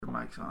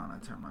mic's on. I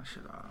turn my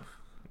shit off.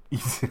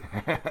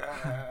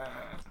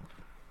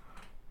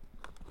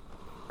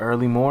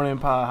 Early morning,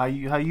 Pa. How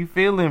you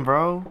feeling,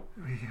 bro?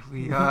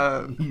 We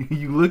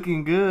you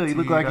looking good. You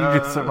look like you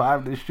just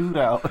survived the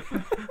shootout.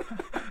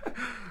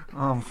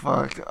 I'm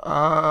fucked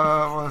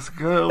up. What's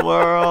good,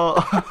 world?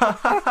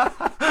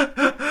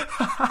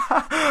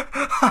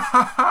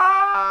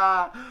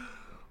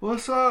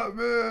 What's up,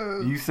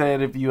 man? You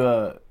said if you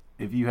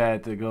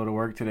had to go to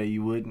work today,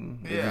 you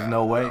wouldn't. There's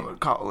no way. I would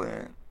call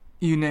in.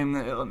 You name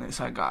the illness,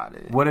 I got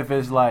it. What if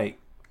it's like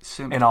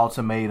Simple. an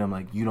ultimatum,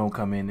 like you don't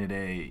come in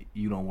today,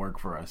 you don't work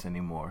for us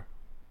anymore?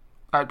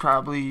 I'd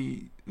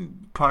probably,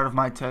 part of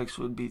my text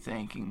would be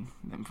thanking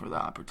them for the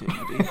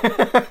opportunity.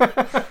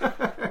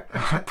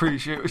 I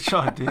appreciate what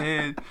y'all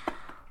did.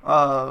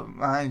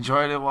 I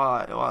enjoyed it while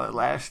it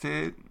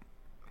lasted.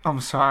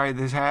 I'm sorry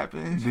this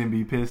happened. Then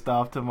be pissed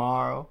off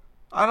tomorrow.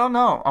 I don't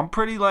know. I'm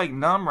pretty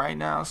numb right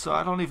now, so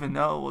I don't even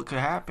know what could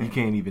happen. You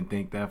can't even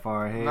think that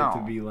far ahead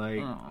to be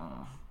like.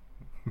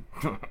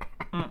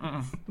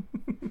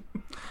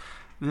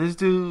 This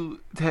dude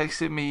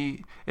texted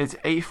me. It's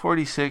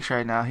 8:46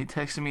 right now. He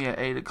texted me at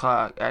 8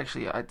 o'clock.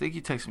 Actually, I think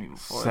he texted me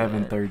before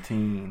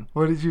 7:13.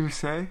 What did you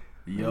say?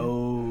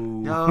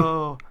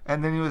 Yo.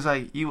 And then he was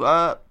like, "You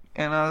up?"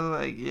 And I was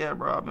like, "Yeah,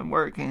 bro, I've been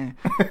working."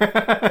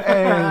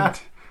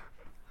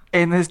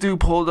 And this dude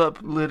pulled up,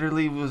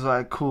 literally was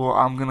like, "Cool,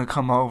 I'm gonna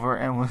come over,"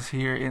 and was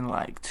here in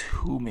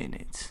 2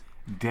 minutes.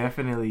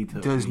 Definitely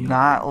does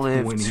not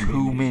live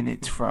 2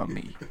 minutes from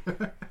me.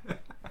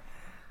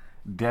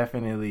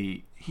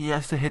 Definitely. He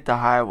has to hit the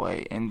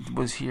highway and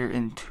was here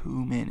in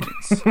 2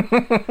 minutes.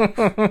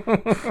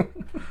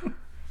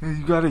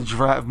 You gotta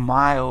drive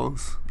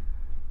miles.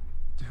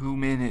 2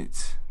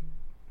 minutes.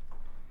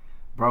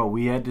 Bro,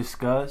 we had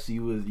discussed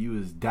you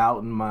was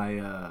doubting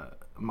my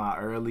my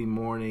early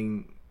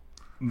morning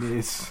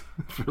miss,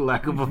 for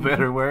lack of a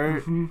better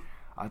word.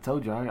 I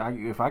told you,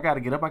 if I gotta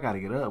get up, I gotta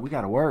get up. We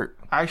gotta work.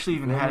 I actually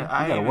even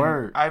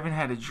I even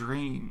had a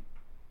dream.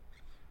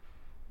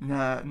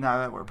 Now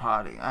that we're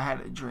potting, I had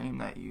a dream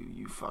that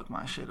you fucked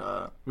my shit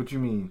up. What you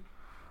mean?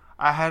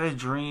 I had a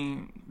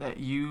dream that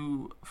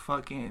you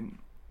fucking.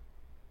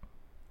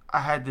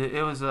 I think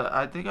I was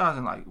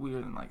we were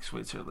in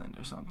Switzerland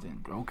or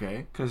something.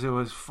 Okay. Because it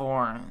was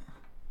foreign.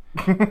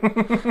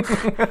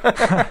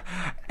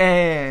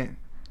 And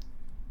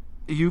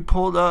you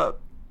pulled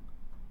up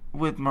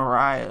with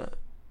Mariah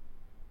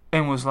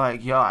and was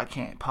like, "Yo, I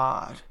can't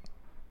pod."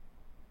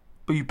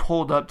 But you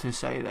pulled up to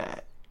say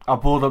that. I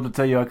pulled up to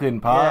tell you I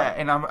couldn't pod? Yeah,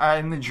 and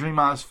in the dream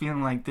I was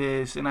feeling like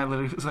this, and I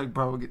literally was like,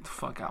 "Bro, get the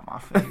fuck out my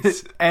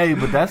face." Hey,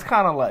 but that's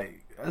kind of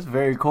that's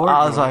very cordial.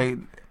 I was like,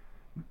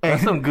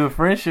 that's some good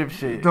friendship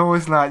shit. No,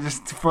 it's not.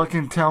 Just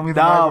fucking tell me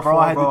the night before, bro.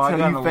 I had to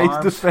tell you face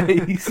to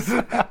face.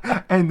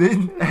 And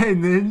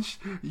then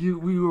you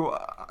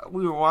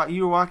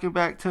were walking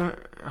back to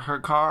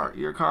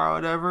your car or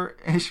whatever,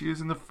 and she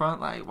was in the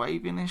front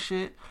waving and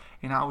shit.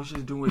 And I was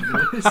just doing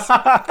this,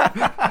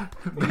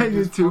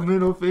 banging two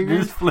middle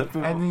fingers, just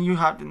flipping. And then you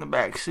hopped in the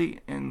back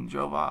seat and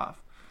drove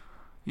off.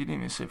 You didn't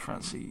even sit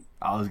front seat.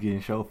 I was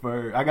getting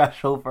chauffeured. I got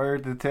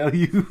chauffeured to tell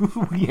you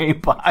we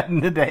ain't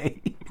potting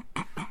today.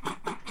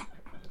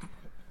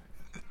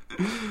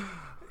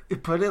 You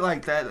put it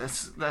like that.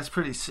 That's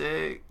pretty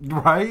sick,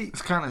 right?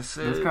 It's kind of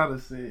sick. It's kind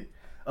of sick.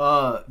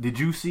 Did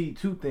you see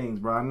two things,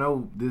 bro? I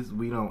know this.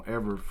 We don't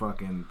ever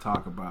fucking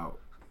talk about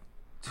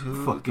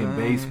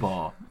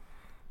baseball.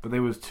 But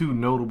there was two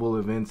notable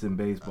events in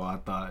baseball I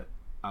thought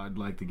I'd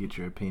like to get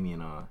your opinion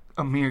on.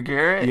 Amir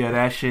Garrett? Yeah,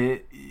 that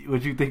shit.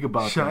 What'd you think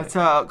about that? Shouts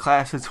out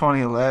class of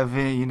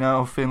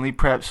 2011, Finley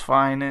Prep's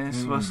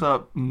finest. What's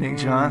up, Nick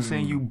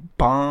Johnson, you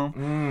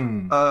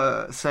bum.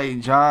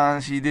 St.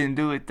 John's, you didn't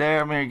do it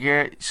there. Amir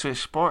Garrett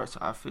switched sports.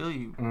 I feel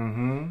you.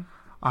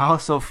 I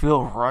also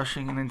feel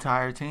rushing an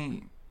entire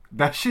team.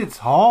 That shit's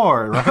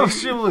hard, right? That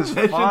shit was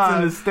that fun. shit's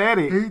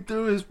anesthetic. He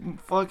threw his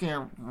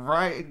fucking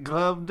right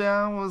glove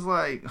down, was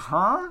like,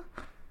 huh?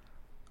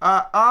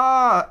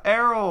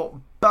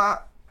 Arrow,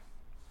 bah.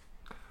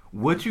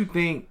 What you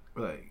think,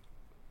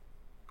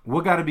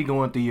 what gotta be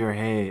going through your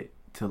head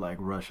to,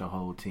 rush a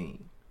whole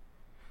team?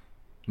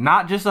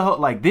 Not just a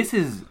whole, this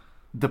is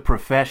the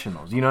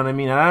professionals, you know what I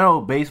mean? And I know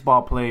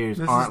baseball players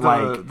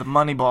aren't the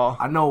money ball.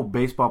 I know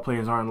baseball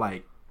players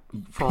aren't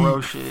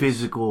ferocious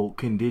physical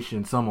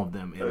condition, some of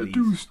them at least. That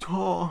dude's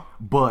tall.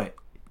 But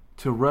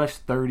to rush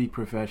 30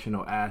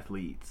 professional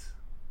athletes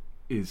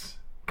is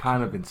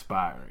kind of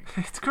inspiring.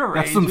 It's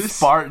courageous. That's some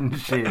Spartan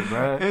shit,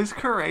 bro. It's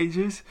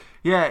courageous.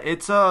 Yeah,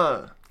 it's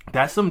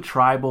that's some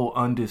tribal,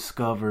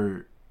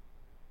 undiscovered,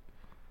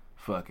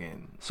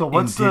 fucking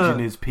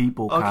indigenous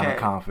people kind of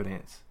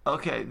confidence.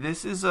 Okay,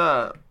 this is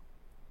the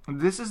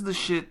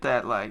shit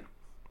that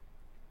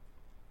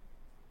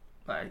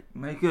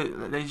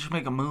they should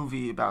make a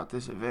movie about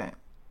this event.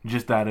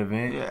 Just that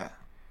event? Yeah.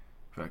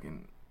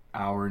 Fucking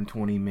hour and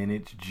 20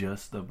 minutes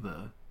just of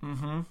the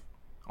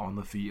on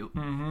the field.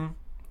 And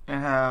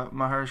have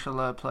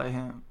Mahershala play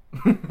him.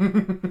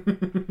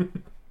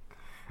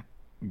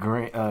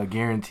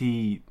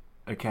 Guaranteed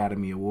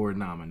Academy Award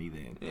nominee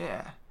then.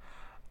 Yeah.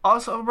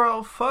 Also,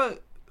 bro,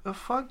 fuck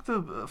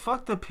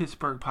the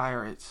Pittsburgh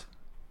Pirates.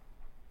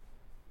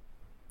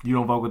 You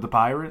don't vote with the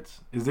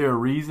Pirates? Is there a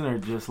reason or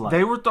just like...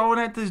 They were throwing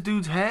at this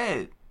dude's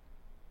head.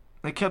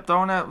 They kept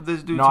throwing at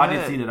this dude's head. No, I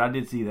did see that. I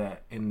did see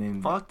that. And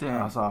then fuck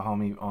them. I saw a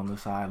homie on the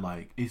side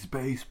like, it's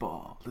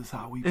baseball. This is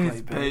how we play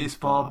It's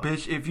baseball,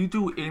 bitch. If you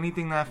do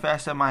anything that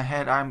fast at my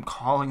head, I'm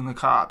calling the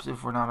cops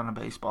if we're not on a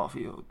baseball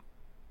field.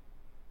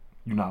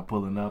 You're not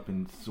pulling up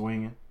and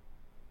swinging?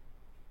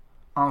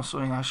 I don't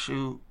swing, I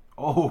shoot.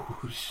 Oh,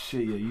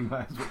 shit. Yeah, you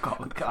might as well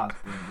call the cops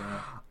then, bro.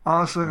 I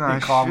don't swing, I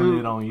shoot. Calling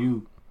it on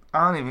you.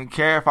 I don't even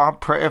care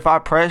if I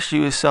press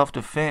you. It's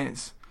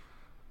self-defense.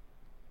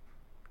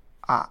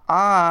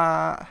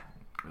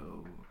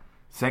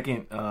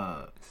 Secondly,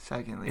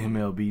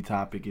 MLB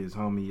topic is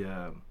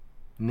homie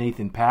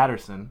Nathan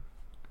Patterson.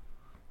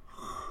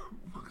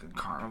 Fucking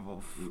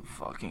carnival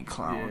fucking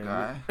clown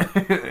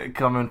guy.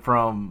 Coming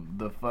from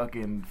the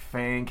fucking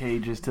fan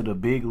cages to the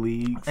big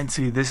leagues. And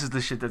see, this is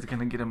the shit that's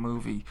gonna get a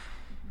movie.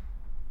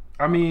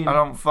 I mean,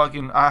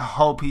 I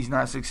hope he's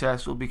not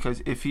successful,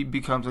 because if he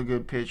becomes a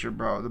good pitcher,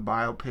 bro, the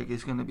biopic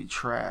is gonna be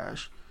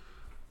trash.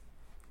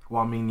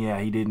 Well, I mean, yeah,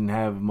 he didn't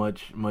have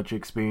much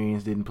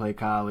experience, didn't play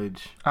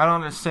college. I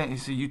don't understand. You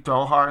see, you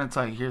throw hard and it's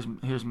like,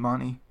 here's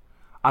money.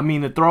 I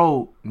mean, to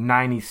throw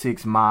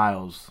 96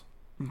 miles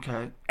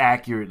okay,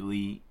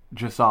 accurately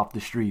just off the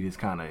street is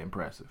kind of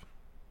impressive.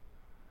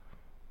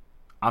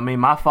 I mean,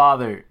 my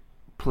father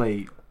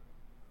played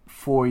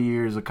 4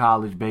 years of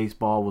college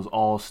baseball, was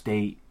all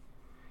state.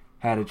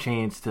 Had a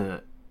chance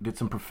to did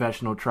some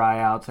professional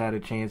tryouts, had a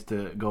chance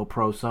to go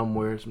pro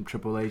somewhere, some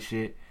AAA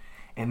shit.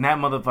 And that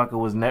motherfucker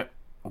was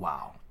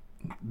wow.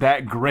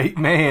 That great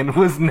man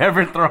was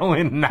never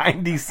throwing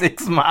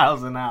 96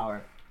 miles an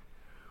hour.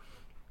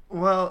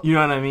 Well, you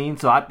know what I mean?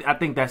 So I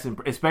think that's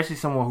especially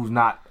someone who's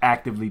not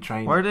actively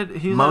training. Where did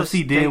he most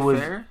he did was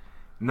fair?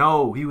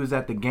 No, he was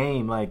at the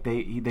game. Like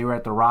they were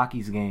at the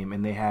Rockies game,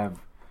 and they have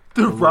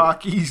the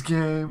Rockies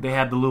game. They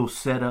had the little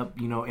setup,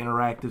 you know,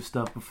 interactive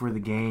stuff before the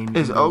game.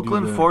 Is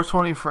Oakland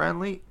 420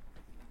 friendly?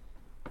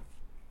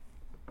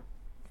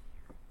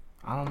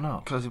 I don't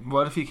know. Because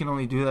what if he can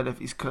only do that if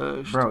he's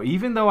cushed? Bro,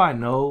 even though I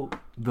know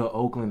the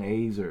Oakland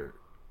A's are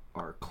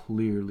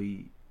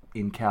clearly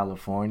in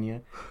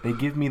California, they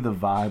give me the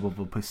vibe of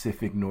a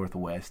Pacific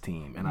Northwest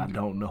team, and I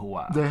don't know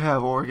why. They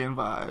have Oregon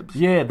vibes.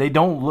 Yeah, they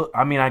don't look...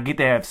 I mean, I get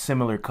they have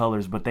similar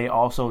colors, but they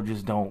also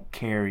just don't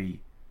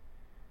carry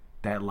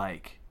that,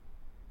 like,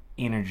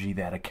 energy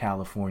that a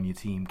California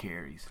team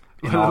carries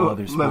in all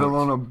other sports. Let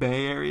alone a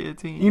Bay Area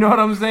team. You know what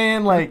I'm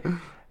saying? Like...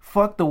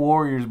 Fuck the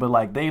Warriors, but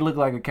like they look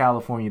like a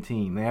California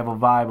team. They have a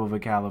vibe of a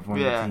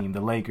California team.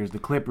 The Lakers, the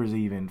Clippers,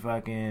 even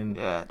fucking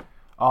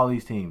all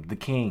these teams. The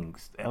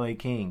Kings, LA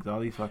Kings, all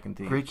these fucking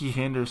teams. Ricky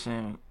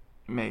Henderson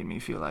made me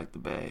feel like the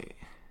Bay.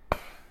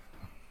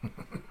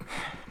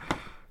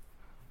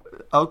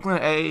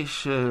 Oakland A's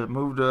should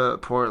move to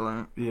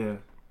Portland. Yeah,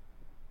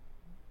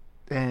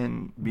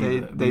 and be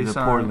the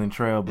Portland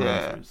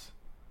Trailblazers.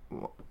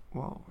 Yeah.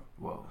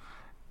 Whoa.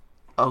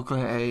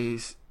 Oakland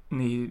A's.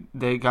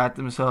 They got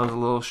themselves a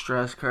little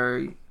stress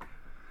Curry.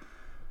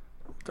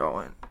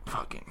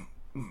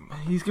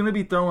 He's gonna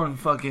be throwing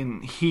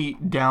fucking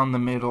heat down the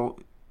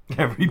middle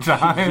every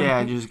time.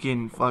 Yeah, just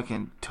getting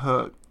fucking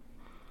took.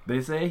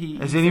 They say he.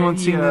 Has anyone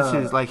seen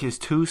this? His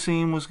two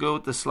seam was good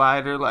with the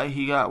slider. Like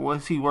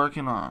what's he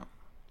working on?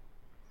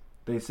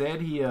 They said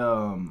he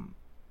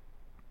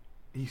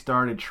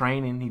started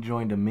training. He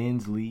joined a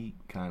men's league,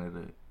 kind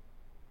of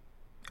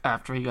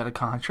after he got a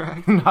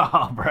contract?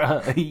 Nah,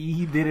 bro.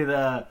 He did it.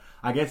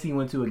 I guess he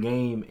went to a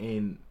game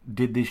and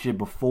did this shit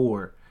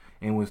before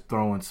and was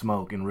throwing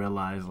smoke and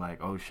realized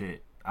like, oh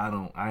shit, I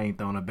ain't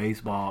thrown a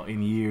baseball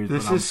in years.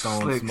 This but I'm is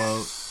throwing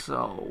smoke.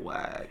 So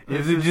whack.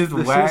 Is it just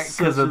whack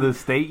because of the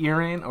state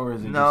you're in, or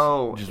is it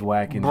just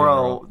whack in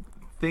general? Bro,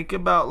 think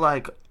about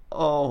like,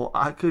 oh,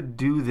 I could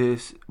do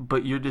this,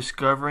 but you're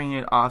discovering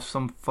it off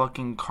some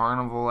fucking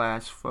carnival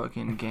ass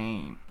fucking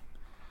game.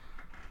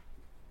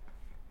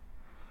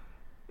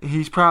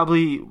 He's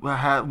probably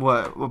had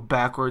a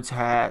backwards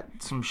hat,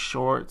 some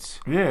shorts.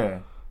 Yeah.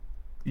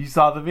 You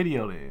saw the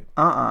video then?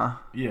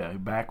 Yeah,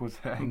 backwards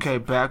hat. Okay,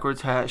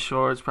 backwards hat,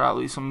 shorts,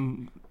 probably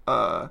some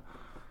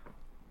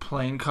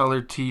plain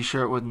colored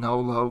t-shirt with no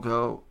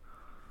logo.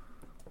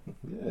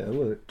 Yeah,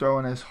 look.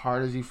 Throwing as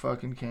hard as he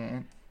fucking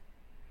can.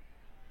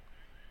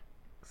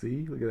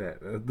 See? Look at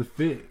that. The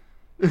fit.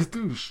 This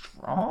dude's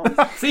strong.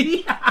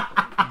 See?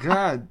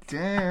 God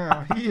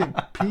damn. He in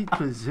peak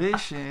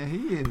position.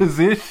 He in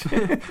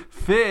position.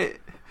 Fit.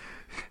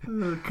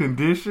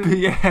 Condition.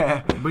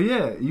 Yeah. But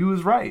yeah, you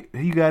was right.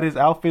 He got his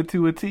outfit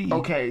to a T.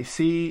 Okay,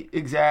 see?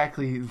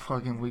 Exactly.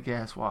 Fucking weak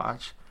ass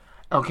watch.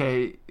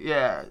 Okay,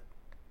 yeah.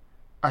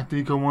 I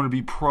think I want to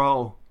be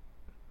pro.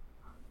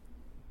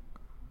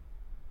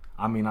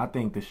 I mean, I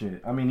think the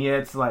shit. I mean, yeah,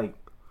 it's like...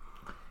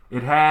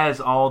 It has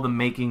all the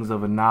makings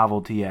of a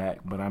novelty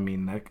act, but I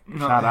mean, it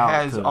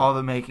has all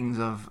the makings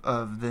of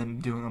them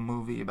doing a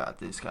movie about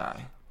this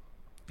guy,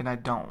 and I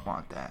don't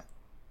want that.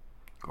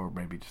 Or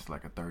maybe just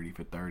like a 30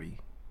 for 30.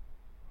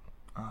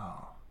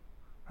 Oh,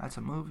 That's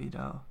a movie,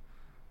 though.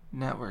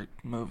 Network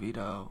movie,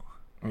 though.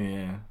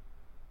 Yeah.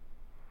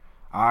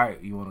 All right,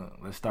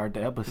 let's start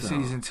the episode.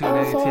 Season 2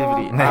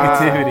 negativity.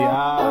 Negativity.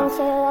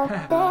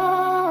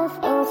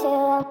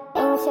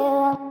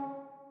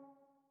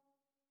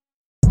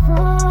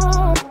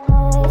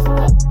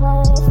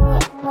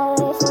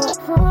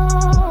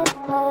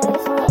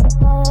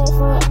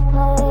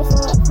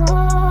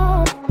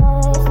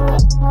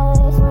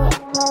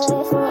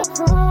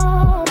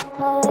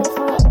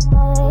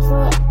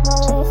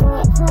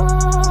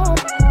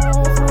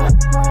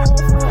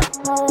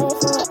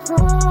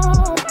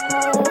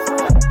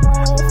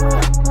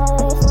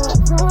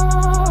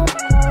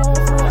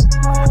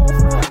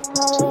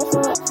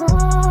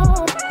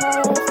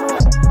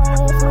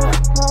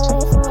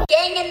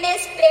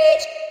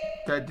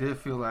 That did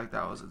feel like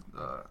that was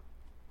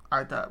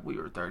I thought we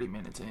were 30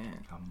 minutes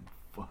in. I'm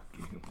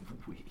fucking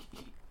weak.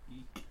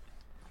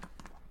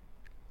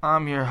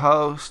 I'm your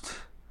host.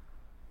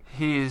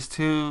 He is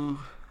too.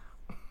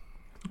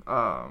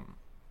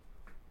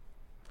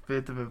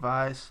 Fifth of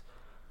advice.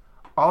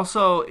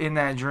 Also in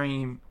that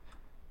dream,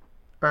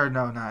 or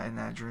no, not in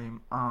that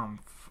dream.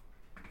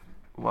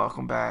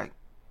 Welcome back.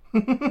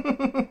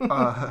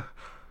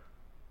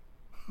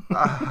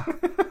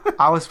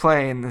 I was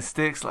playing the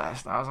sticks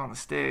last night. I was on the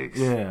sticks.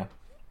 Yeah.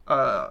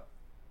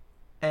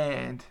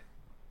 And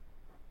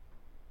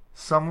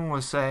someone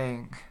was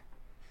saying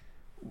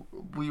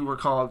we were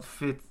called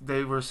fifth.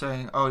 They were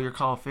saying, "Oh, you're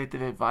called fifth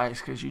of advice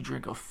because you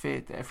drink a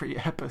fifth every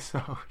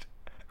episode."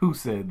 Who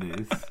said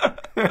this?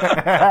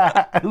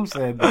 Who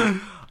said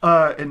this?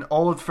 An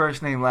old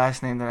first name,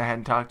 last name that I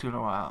hadn't talked to in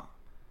a while.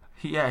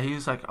 He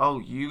was like, "Oh,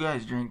 you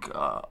guys drink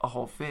a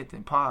whole fifth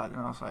in pod," and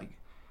I was like,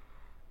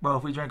 "Bro,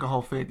 if we drank a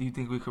whole fifth, do you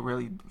think we could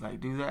really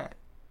do that?"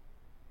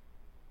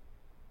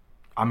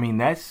 I mean,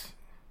 that's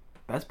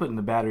putting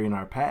the battery in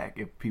our pack.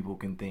 If people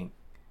can think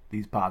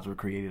these pods were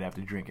created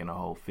after drinking a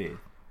whole fifth,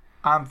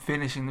 I'm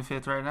finishing the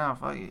fifth right now.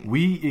 Fuck it.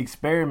 We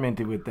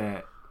experimented with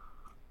that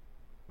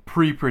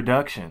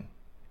pre-production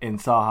and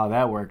saw how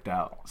that worked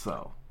out.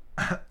 So,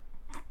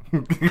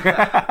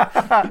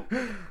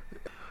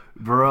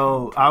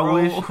 bro, I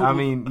wish. I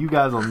mean, you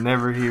guys will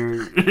never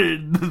hear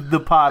the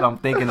pod I'm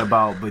thinking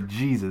about, but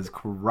Jesus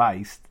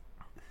Christ,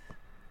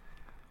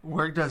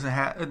 work doesn't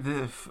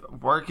have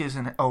work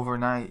isn't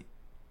overnight.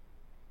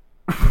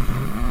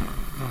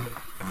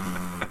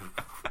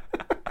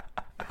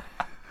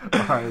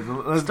 All right,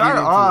 so let's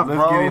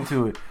bro. Get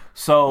into it.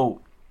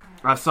 So,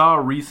 I saw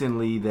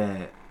recently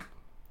that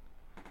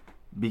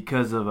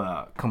because of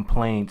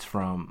complaints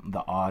from the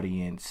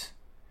audience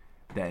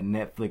that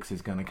Netflix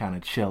is going to kind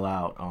of chill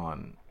out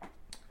on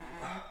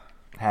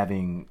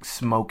having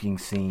smoking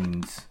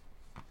scenes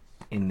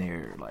in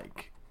their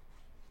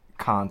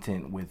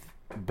content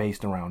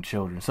based around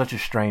children, such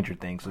as Stranger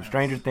Things. So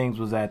Stranger Things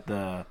was at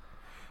the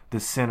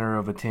center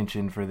of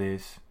attention for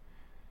this,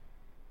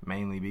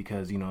 mainly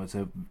because it's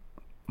a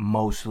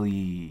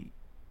mostly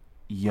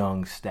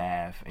young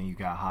staff, and you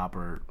got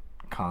Hopper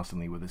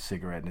constantly with a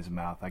cigarette in his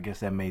mouth. I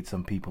guess that made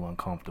some people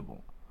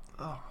uncomfortable.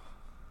 Oh,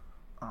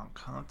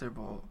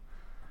 uncomfortable.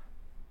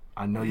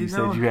 I know you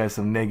said you had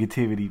some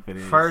negativity for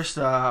this. First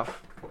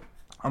off,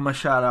 I'm gonna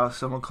shout out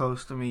someone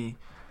close to me.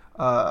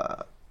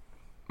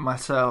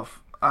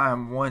 Myself,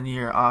 I'm 1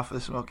 year off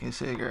of smoking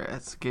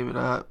cigarettes. Give it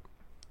up,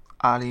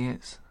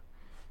 audience.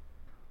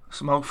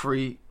 Smoke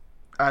free.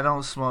 I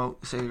don't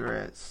smoke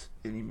cigarettes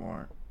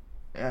anymore.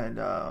 And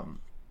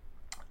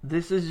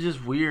this is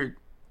just weird.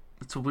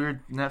 It's a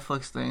weird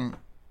Netflix thing.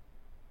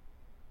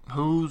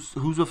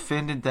 Who's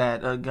offended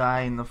that a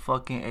guy in the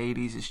fucking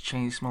 80s is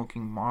chain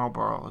smoking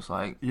Marlboros?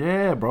 Like,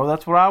 yeah, bro,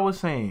 that's what I was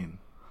saying.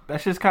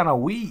 That's just kind of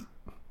weak.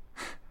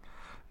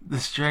 The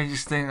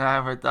strangest thing I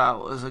ever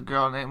thought was a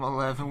girl named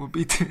 11 would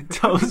be 10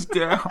 toes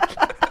down.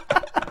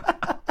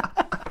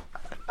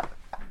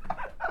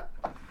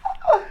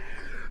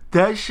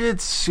 That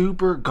shit's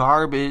super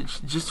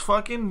garbage. Just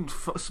fucking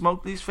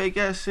smoke these fake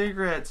ass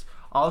cigarettes.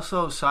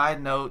 Also,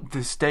 side note,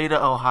 the state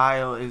of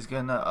Ohio is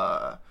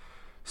gonna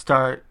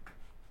start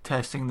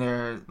testing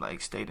their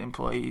state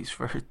employees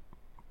for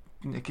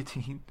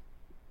nicotine.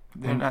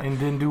 And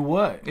then do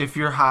what? If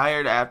you're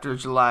hired after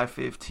July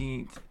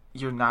 15th,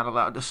 you're not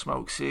allowed to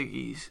smoke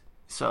ciggies.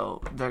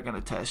 So they're gonna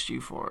test you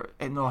for it,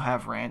 and they'll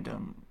have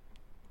random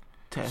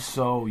tests.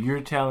 So you're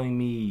telling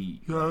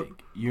me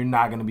you're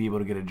not gonna be able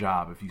to get a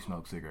job if you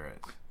smoke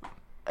cigarettes?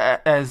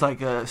 As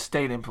a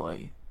state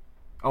employee.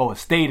 Oh, a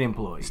state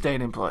employee.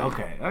 State employee.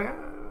 Okay.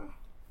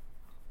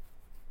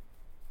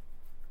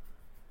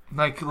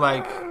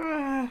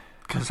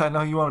 Because I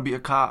know you want to be a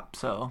cop,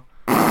 so.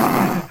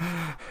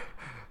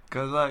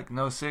 Good luck.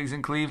 No cigs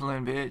in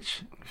Cleveland,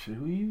 bitch. Shit,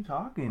 who are you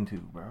talking to,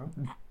 bro?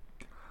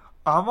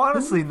 I'm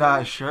honestly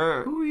not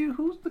sure.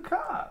 Who's the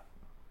cop?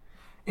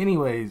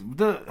 Anyways,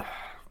 the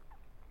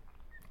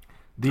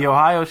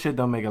Ohio shit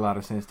don't make a lot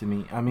of sense to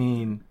me. I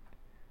mean,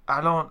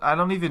 I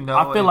don't even know.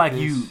 I feel like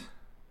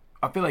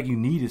you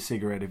need a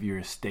cigarette if you're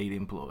a state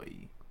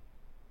employee.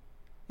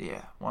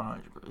 Yeah,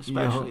 100%.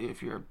 Especially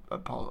if you're a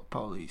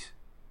police.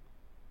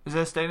 Is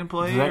that state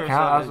employee? Does that or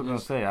count? I was just, gonna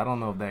say I don't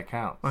know if that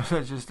counts. Or is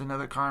that just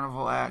another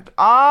carnival act?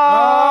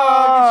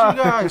 Oh,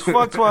 you guys,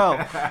 fuck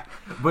 12.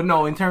 But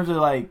no, in terms of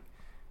like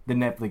the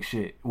Netflix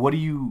shit, what do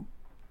you?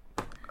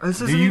 This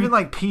isn't even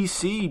like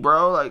PC,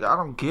 bro. Like I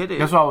don't get it.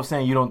 That's what I was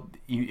saying. You don't.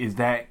 Is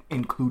that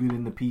included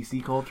in the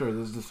PC culture? Or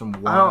is this just some?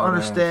 Wild I don't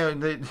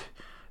understand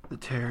the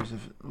terrors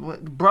of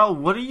bro.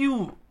 What are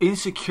you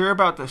insecure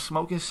about? The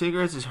smoking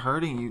cigarettes is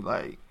hurting you,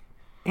 like.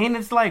 And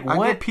it's like what?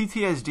 I get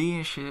PTSD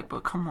and shit,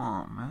 but come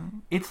on,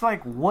 man. It's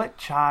like what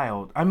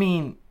child? I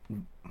mean,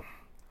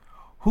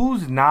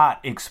 who's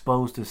not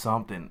exposed to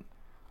something?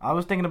 I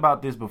was thinking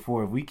about this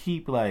before. If we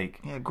keep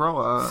like grow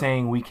up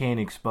saying we can't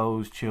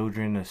expose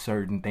children to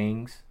certain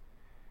things,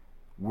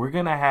 we're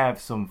gonna have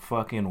some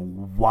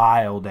fucking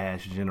wild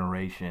ass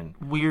generation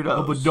weirdos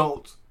of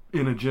adults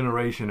in a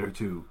generation or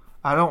two.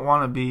 I don't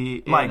want to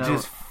be like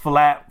just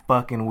flat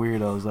fucking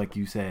weirdos, like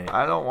you said.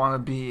 I don't want to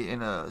be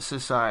in a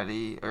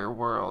society or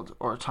world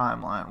or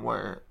timeline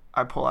where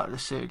I pull out a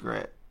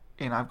cigarette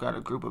and I've got a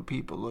group of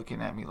people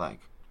looking at me like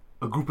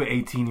a group of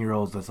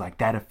 18-year-olds that's like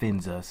that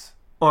offends us,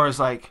 or it's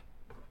like,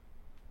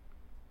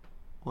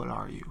 what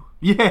are you?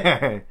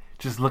 Yeah,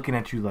 just looking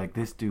at you like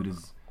this dude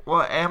is.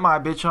 What am I,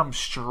 bitch? I'm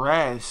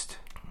stressed.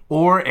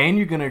 And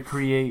you're gonna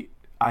create,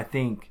 I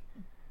think,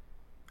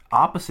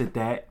 opposite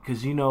that,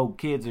 because you know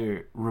kids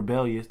are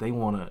rebellious. They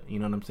want to, you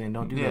know what I'm saying,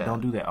 don't do that,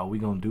 don't do that. Oh, we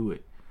gonna do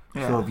it.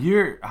 So if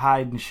you're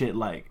hiding shit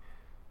like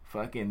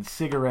fucking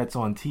cigarettes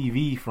on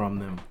TV from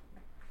them,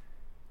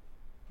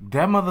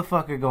 that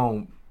motherfucker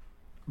gonna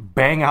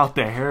bang out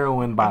the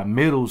heroin by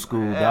middle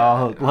school,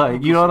 dog.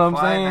 Like, you know what I'm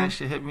saying? That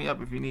shit, hit me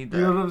up if you need that.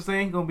 You know what I'm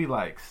saying? Gonna be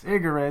like,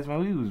 cigarettes, man.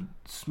 We was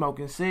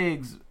smoking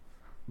cigs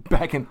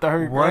back in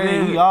third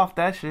grade. We off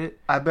that shit.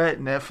 I bet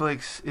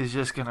Netflix is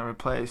just gonna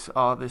replace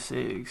all the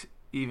cigs,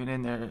 even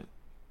in their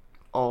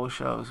old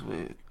shows,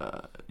 with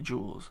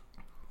Jules.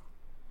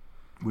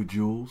 With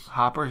Jules?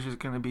 Hopper's just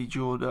gonna be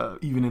jeweled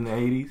up. Even in the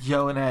 80s?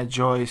 Yelling at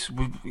Joyce,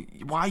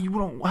 why you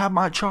don't have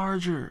my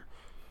charger?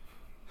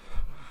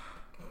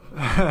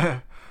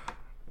 That's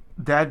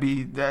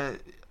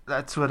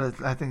what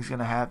I think is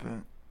gonna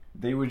happen.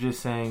 They were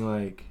just saying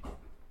like,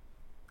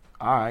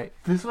 alright.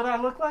 This is what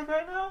I look like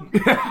right now?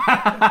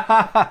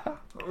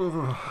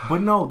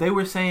 But no, they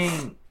were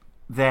saying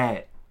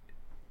that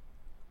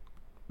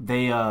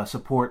they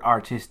support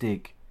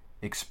artistic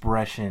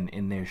expression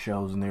in their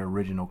shows and their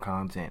original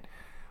content,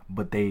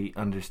 but they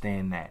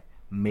understand that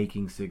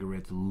making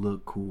cigarettes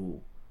look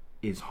cool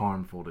is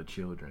harmful to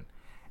children.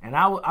 And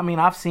I mean,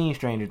 I've seen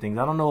Stranger Things.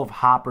 I don't know if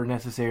Hopper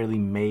necessarily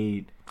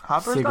made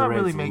Hopper's cigarettes not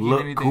really making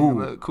look anything cool.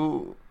 look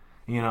cool.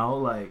 You know,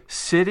 like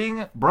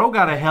sitting, bro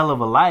got a hell of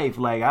a life.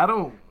 Like I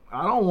don't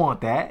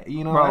want that.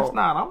 You know, bro,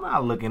 I'm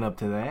not looking up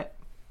to that.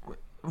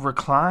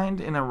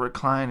 Reclined in a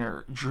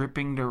recliner,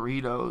 dripping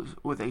Doritos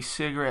with a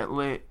cigarette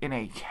lit in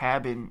a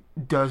cabin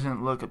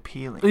doesn't look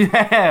appealing.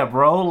 Yeah,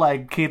 bro.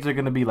 Like kids are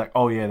gonna be like,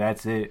 oh yeah,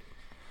 that's it.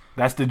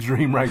 That's the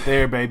dream right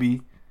there,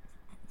 baby.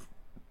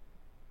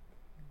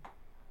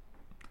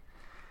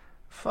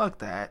 Fuck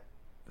that.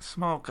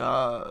 Smoke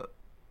So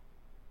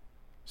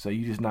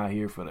you just not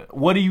here for that.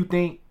 What do you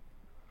think?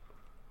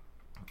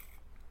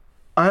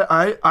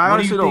 I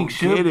honestly don't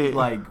get it.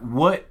 Like,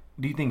 what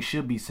do you think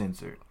should be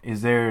censored?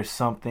 Is there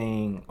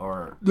something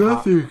or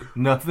nothing?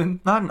 Nothing?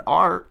 Not in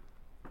art.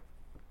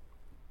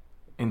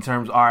 In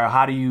terms, alright,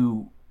 how do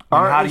you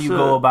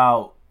go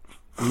about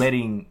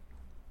letting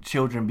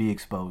children be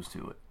exposed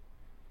to it?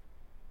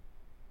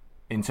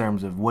 In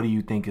terms of what do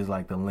you think is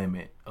like the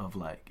limit of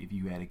like if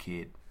you had a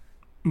kid?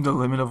 The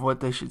limit of what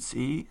they should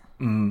see?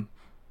 Mm-hmm.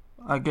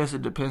 I guess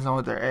it depends on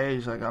what their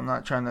age. Like, I'm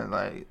not trying to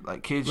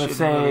like kids. Let's shouldn't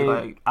say,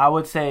 really, like, I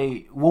would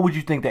say, what would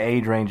you think the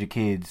age range of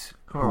kids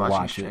who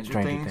watch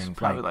Stranger Things?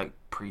 Probably like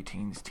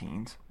preteens,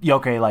 teens. Yeah,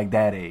 okay, like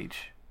that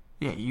age.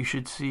 Yeah, you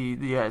should see.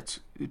 Yeah,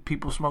 it's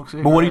people smoke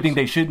cigarettes. But what do you think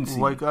they shouldn't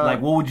see? Like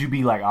what would you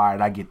be like? All right,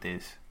 I get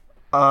this.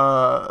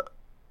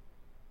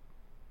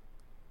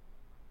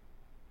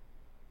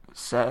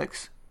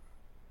 Sex.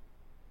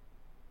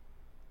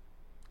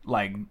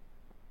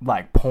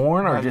 Like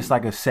porn or just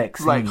like a sex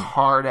scene? Like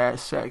hard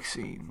ass sex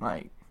scene.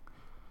 Like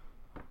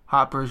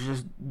Hopper's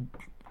just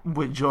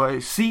with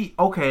Joyce. See,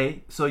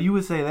 okay, so you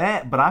would say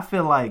that, but I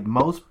feel like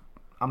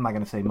I'm not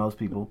gonna say most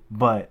people,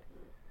 but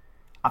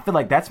I feel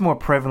like that's more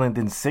prevalent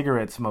than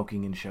cigarette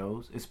smoking in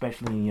shows,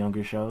 especially in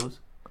younger shows.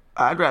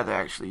 I'd rather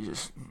actually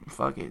just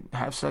fucking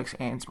have sex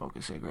and smoke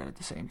a cigarette at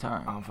the same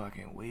time. I'm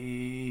fucking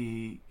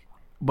weak.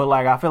 But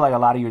like I feel like a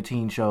lot of your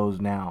teen shows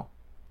now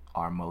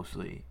are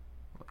mostly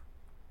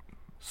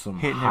some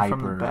hitting it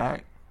from the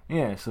back.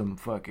 Yeah, some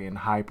fucking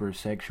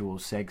hypersexual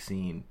sex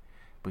scene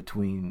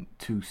between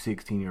two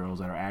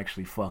 16-year-olds that are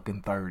actually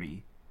fucking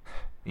 30.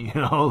 You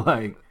know,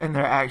 like, and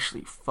they're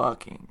actually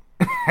fucking.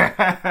 But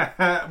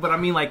I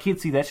mean, like,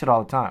 kids see that shit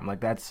all the time.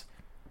 Like, that's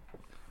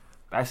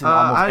in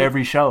almost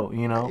every show,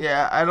 you know.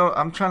 Yeah,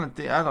 I'm trying to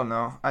think. I don't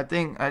know. I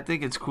think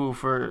it's cool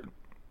for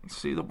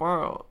see the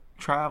world,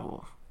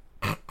 travel.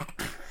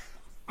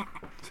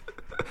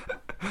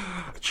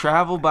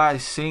 Travel by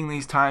seeing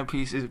these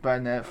timepieces by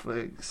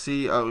Netflix.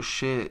 See, oh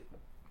shit,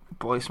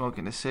 boy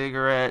smoking a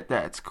cigarette,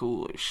 that's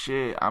cool as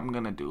shit. I'm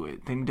gonna do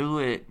it. Then do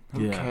it.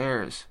 Who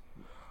cares?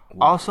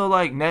 Well, also,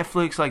 like,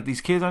 Netflix, like,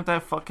 these kids aren't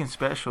that fucking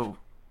special.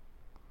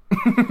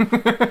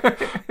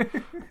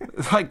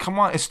 It's like, come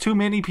on, it's too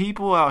many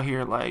people out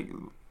here. Like,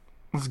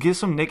 let's get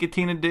some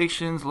nicotine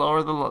addictions,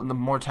 lower the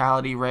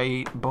mortality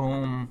rate.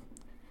 Boom.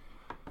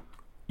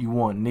 You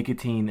want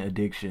nicotine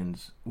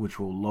addictions, which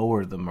will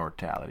lower the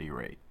mortality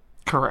rate.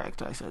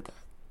 Correct, I said that.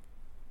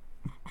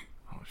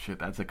 Oh shit,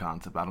 that's a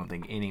concept I don't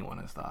think anyone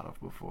has thought of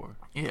before.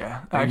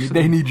 Yeah, actually,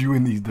 they need you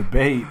in these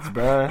debates,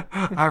 bruh.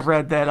 I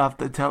read that off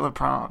the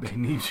teleprompt. They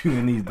need you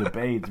in these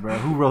debates, bruh.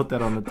 Who wrote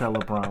that on the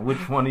teleprompt?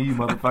 Which one of you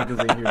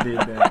motherfuckers in here did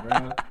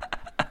that,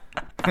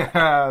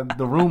 bruh?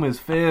 The room is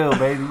filled,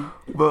 baby.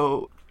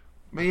 But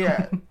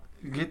yeah,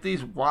 get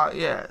these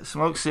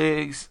smoke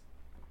cigs.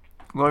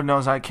 Lord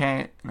knows I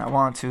can't, and I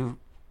want to.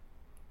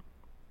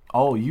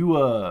 Oh,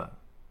 you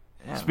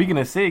speaking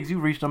of cigs, you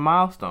reached a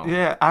milestone.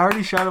 Yeah, I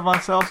already shouted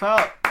myself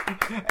out.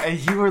 And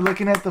you were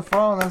looking at the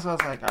phone. That's why I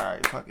was like, all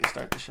right, fuck it,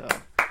 start the show.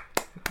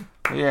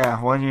 But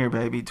yeah, 1 year,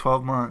 baby,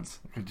 12 months.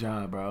 Good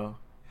job, bro.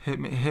 Hit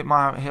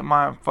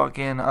my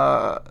fucking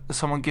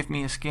someone gift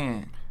me a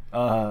skin.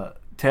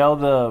 Tell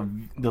the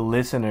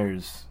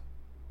listeners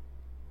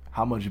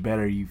how much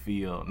better you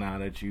feel now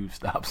that you've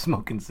stopped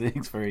smoking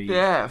cigs for a year.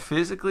 Yeah,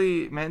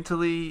 physically,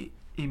 mentally,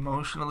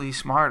 emotionally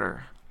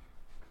smarter.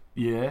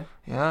 Yeah.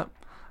 Yep.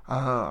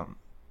 I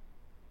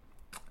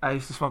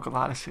used to smoke a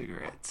lot of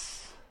cigarettes.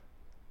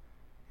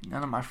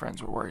 None of my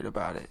friends were worried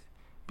about it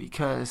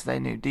because they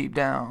knew deep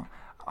down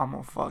I'm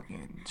a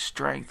fucking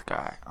strength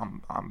guy.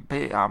 I'm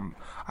big. I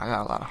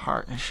got a lot of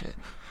heart and shit.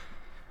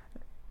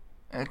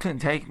 And it couldn't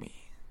take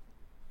me.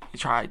 He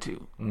tried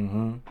to.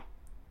 Mm-hmm.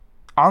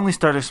 I only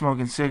started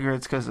smoking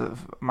cigarettes because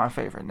of my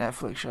favorite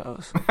Netflix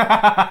shows.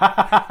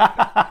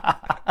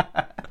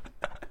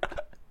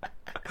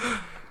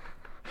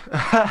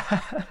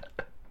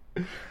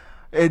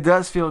 It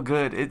does feel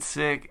good. It's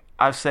sick.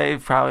 I've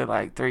saved probably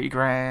like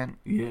 $3,000.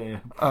 Yeah.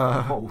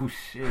 Oh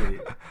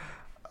shit.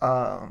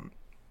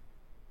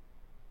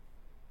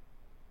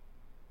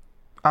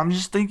 I'm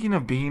just thinking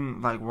of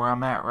being like where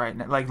I'm at right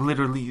now, like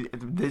literally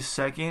this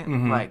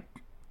second, like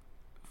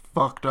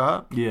fucked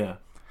up. Yeah.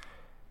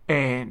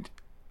 And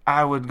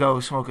I would go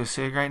smoke a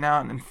cig right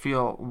now and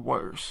feel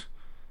worse,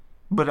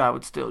 but I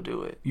would still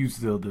do it. You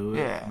still do it?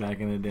 Yeah. Back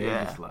in the day,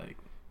 just like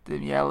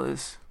them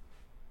yellows.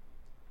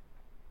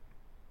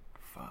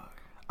 Fuck.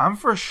 I'm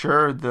for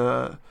sure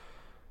the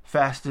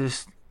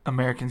fastest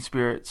American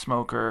spirit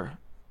smoker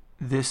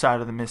this side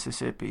of the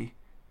Mississippi.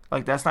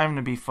 Like, that's not even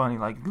to be funny.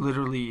 Like,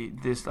 literally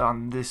this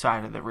on this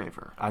side of the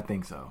river. I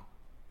think so.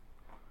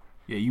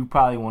 Yeah, you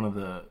probably one of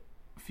the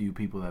few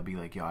people that be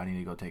like, yo, I need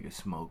to go take a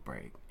smoke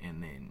break,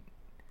 and then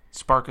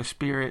spark a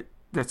spirit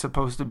that's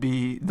supposed to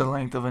be the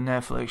length of a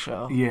Netflix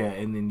show. Yeah,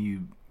 and then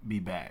you be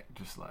back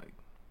just like,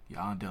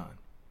 yeah, I'm done.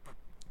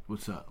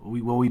 What's up?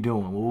 What we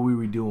doing? What were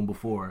we doing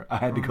before I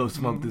had to go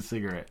smoke this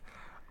cigarette?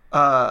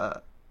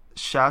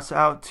 Shouts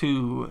out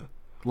to,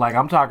 like,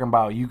 I'm talking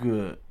about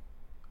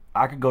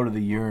I could go to the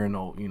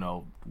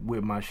urinal,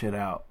 whip my shit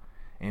out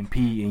and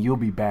pee, and you'll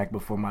be back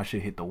before my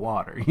shit hit the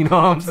water. You know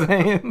what I'm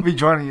saying? Be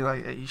joining you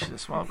like, hey, you should have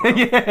smoked, bro.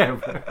 Yeah.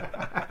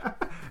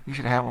 You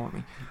should have one with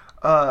me.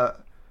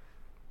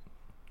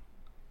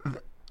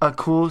 A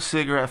cool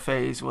cigarette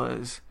phase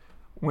was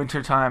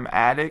wintertime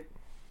attic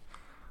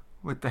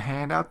with the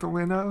hand out the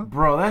window.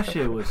 Bro, that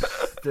shit was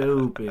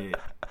stupid.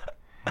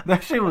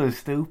 That shit was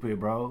stupid,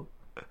 bro.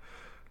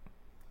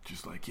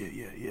 Just like,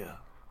 yeah.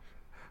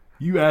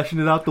 You ashing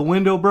it out the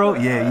window, bro?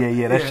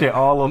 Yeah. That shit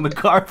all on the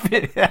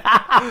carpet. They're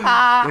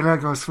not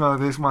going to smell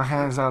this. My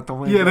hand's out the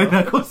window. Yeah, they're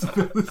not going to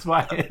smell this.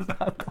 My hand's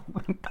out the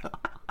window.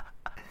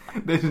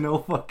 There's no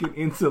fucking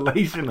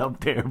insulation up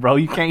there, bro.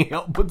 You can't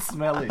help but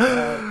smell it,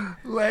 bro.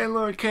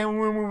 Landlord came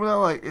in and was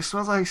like, it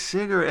smells like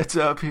cigarettes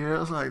up here. I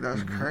was like,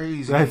 that's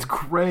crazy. That's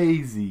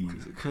crazy.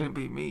 It couldn't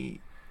be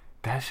me.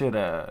 That shit,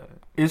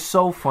 it's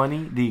so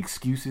funny, the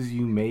excuses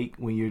you make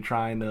when you're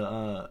trying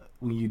to,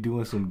 when you're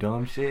doing some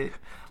dumb shit.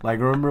 Like,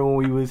 remember when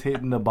we was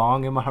hitting the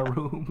bong in my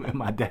room and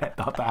my dad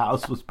thought the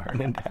house was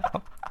burning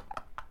down?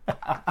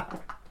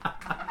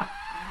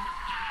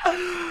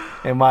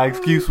 And my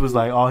excuse was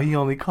like, oh, he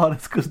only caught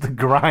us because the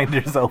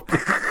grinder's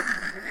open.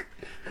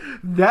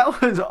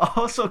 That was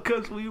also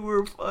because we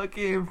were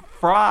fucking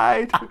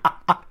fried.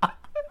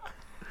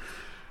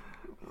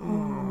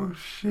 Oh,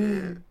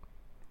 shit.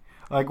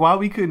 Like, why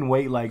we couldn't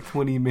wait like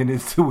 20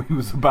 minutes till we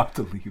was about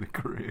to leave the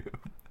crib?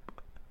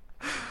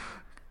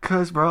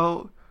 Because,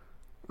 bro,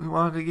 we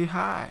wanted to get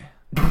high.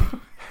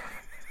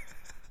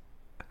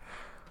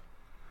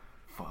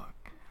 Fuck.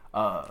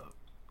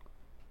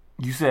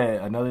 You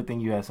said another thing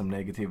you had some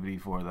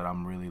negativity for that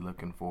I'm really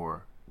looking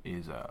for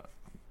is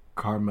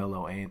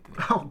Carmelo Anthony.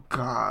 Oh,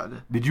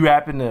 God. Did you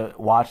happen to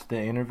watch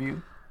the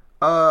interview?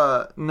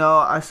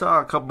 No, I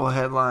saw a couple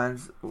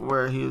headlines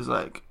where he was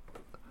like,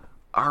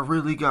 I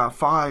really got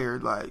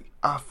fired. Like,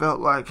 I felt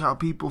like how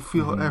people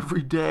feel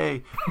every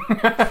day.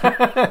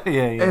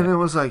 Yeah. And it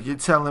was like, you're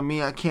telling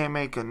me I can't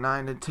make a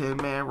 9 to 10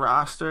 man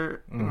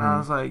roster? And I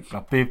was like,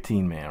 a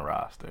 15-man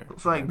roster.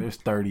 It's like there's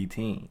 30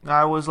 teams.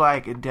 I was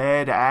like,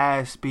 dead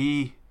ass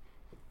B.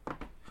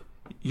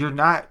 You're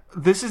not.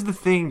 This is the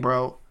thing,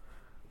 bro.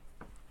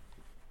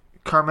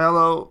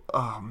 Carmelo,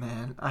 oh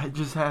man, I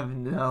just have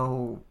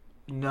no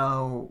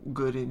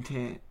good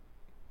intent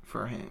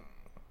for him.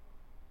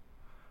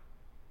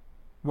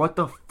 What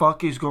the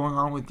fuck is going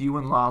on with you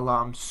and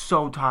Lala? I'm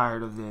so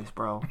tired of this,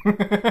 bro.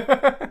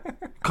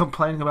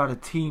 Complaining about a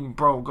team,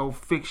 bro. Go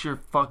fix your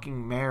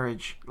fucking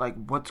marriage. Like,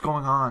 what's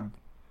going on?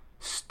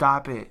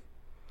 Stop it.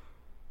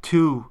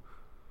 2,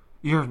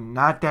 you're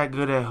not that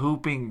good at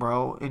hooping,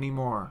 bro,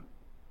 anymore.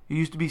 You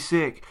used to be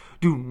sick.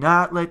 Do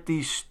not let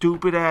these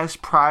stupid ass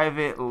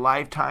private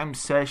Lifetime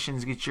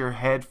sessions get your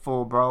head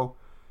full, bro.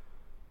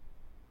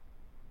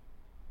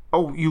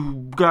 Oh,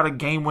 you got a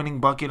game-winning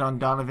bucket on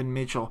Donovan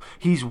Mitchell.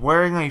 He's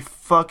wearing a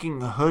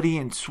fucking hoodie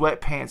and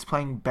sweatpants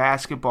playing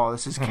basketball.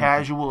 This is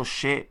casual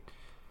shit.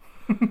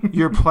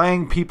 You're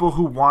playing people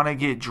who want to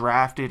get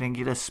drafted and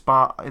get a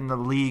spot in the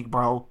league,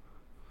 bro.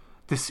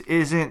 This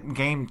isn't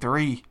game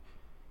 3.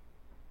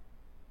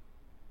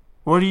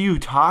 What are you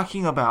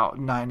talking about,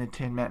 9 to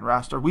 10 man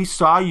roster? We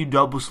saw you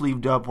double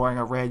sleeved up wearing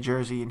a red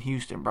jersey in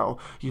Houston, bro.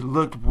 You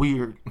looked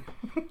weird.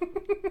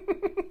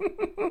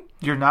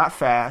 You're not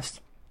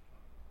fast.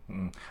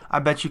 I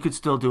bet you could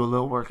still do a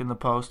little work in the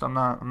post. I'm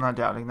not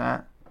doubting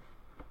that.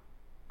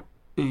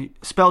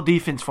 Spell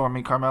defense for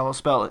me, Carmelo.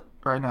 Spell it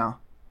right now.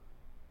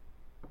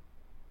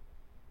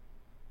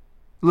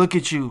 Look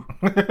at you.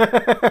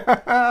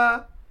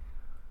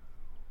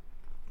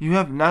 You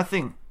have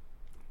nothing.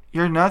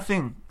 You're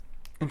nothing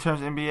in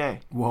terms of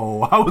NBA.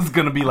 Whoa, I was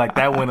gonna be like,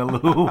 that went a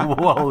little.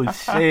 Whoa,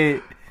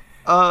 shit.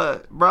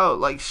 Bro,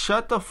 like,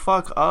 shut the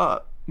fuck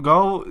up.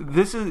 Go.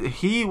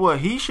 What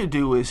he should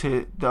do is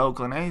hit the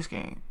Oakland A's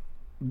game.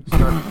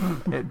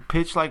 Start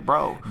pitch like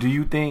bro. Do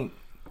you think,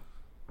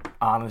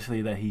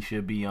 honestly, that he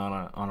should be on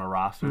a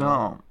roster?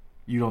 No.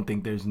 You don't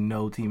think there's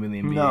no team in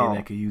the NBA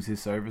that could use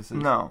his services?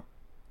 No.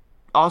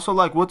 Also,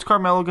 like, what's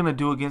Carmelo gonna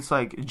do against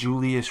like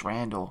Julius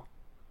Randle?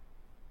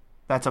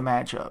 That's a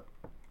matchup.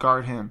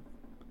 Guard him.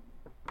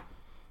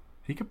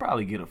 He could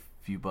probably get a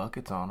few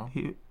buckets on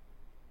him.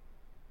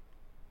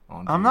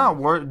 I'm not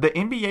worried. The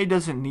NBA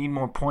doesn't need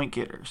more point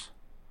getters.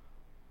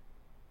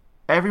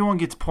 Everyone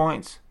gets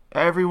points.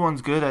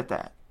 Everyone's good at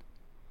that.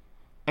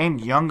 And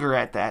younger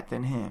at that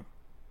than him.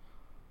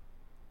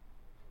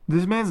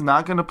 This man's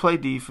not going to play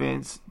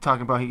defense.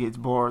 Talking about he gets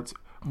boards.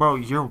 Bro,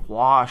 you're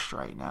washed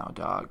right now,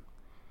 dog.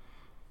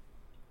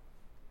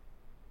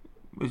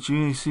 But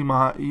you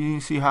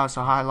didn't see House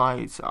of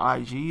Highlights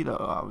IG though.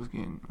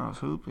 I was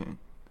hooping.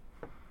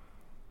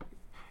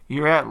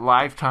 You're at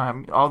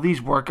Lifetime. All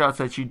these workouts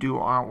that you do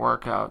aren't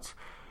workouts.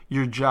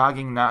 You're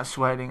jogging, not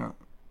sweating.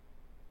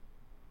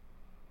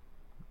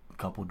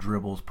 Couple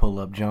dribbles, pull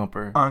up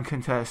jumper,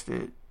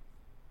 uncontested.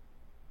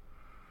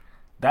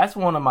 That's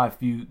one of my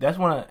few. That's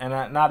one of,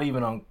 and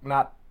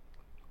not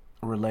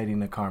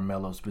relating to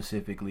Carmelo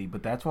specifically,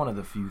 but that's one of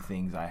the few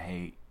things I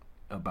hate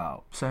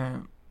about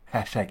Same.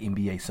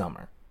 #NBA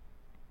Summer.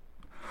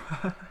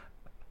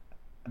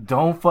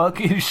 Don't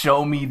fucking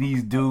show me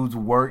these dudes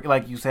work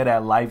like you said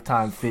at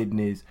Lifetime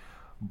Fitness,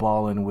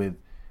 balling with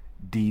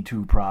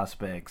D2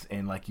 prospects,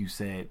 and like you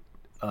said,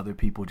 other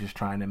people just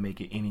trying to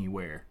make it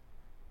anywhere.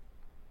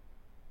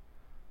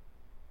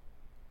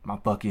 My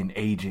fucking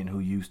agent who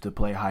used to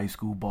play high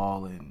school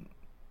ball in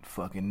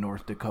fucking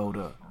North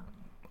Dakota,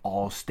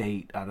 all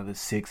state out of the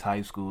 6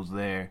 high schools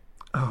there.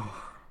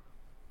 Oh.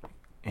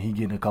 And he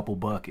getting a couple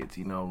buckets,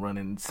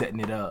 running, setting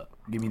it up.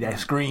 Give me that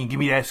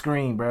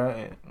screen,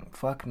 bro.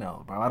 Fuck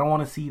no, bro. I don't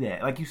want to see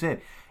that. Like you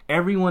said,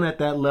 everyone at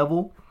that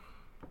level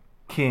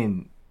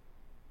can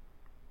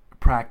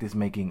practice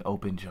making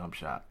open jump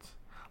shots.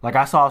 Like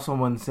I saw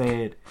someone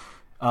said,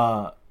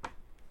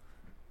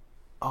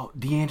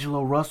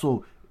 D'Angelo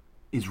Russell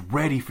is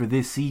ready for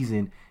this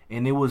season,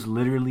 and it was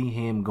literally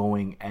him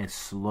going as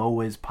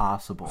slow as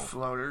possible.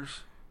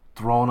 Floaters.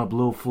 Throwing up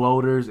little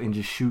floaters and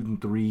just shooting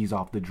threes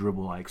off the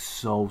dribble like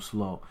so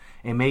slow.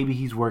 And maybe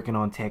he's working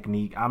on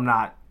technique. I'm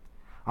not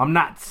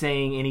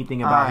saying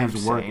anything about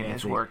his work ethic.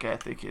 His work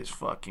ethic is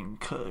fucking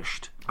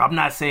cushed. I'm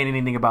not saying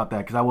anything about that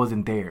because I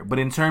wasn't there. But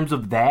in terms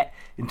of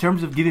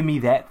giving me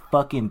that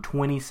fucking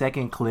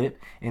 20-second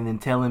clip and then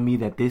telling me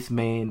that this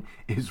man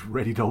is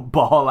ready to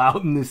ball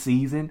out in the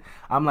season,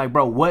 I'm like,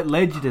 bro, what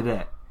led you to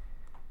that?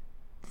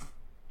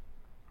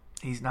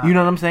 He's not. You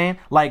know what I'm saying?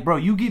 Like, bro,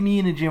 you get me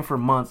in the gym for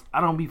months.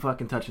 I don't be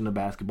fucking touching the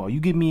basketball. You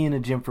get me in the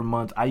gym for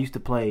months. I used to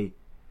play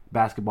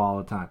basketball all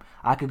the time.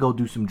 I could go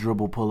do some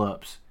dribble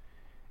pull-ups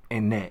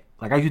and net.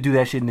 Like, I used to do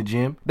that shit in the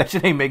gym. That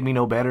shit ain't make me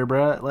no better,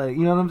 bro. Like,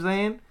 you know what I'm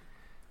saying?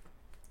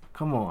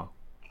 Come on.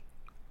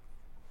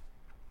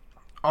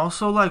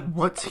 Also, like,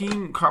 what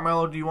team,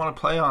 Carmelo, do you want to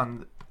play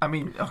on? I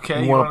mean,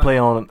 okay. You want to play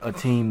on a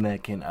team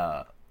that can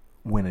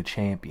win a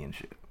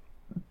championship.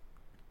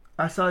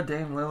 I saw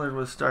Dame Lillard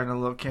was starting a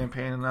little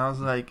campaign, and I was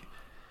like,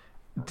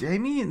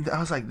 Damian, I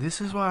was like,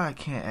 this is why I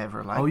can't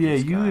ever like. Oh yeah,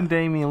 this you guy. and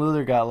Damian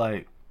Lillard got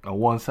like a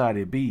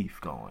one-sided beef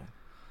going,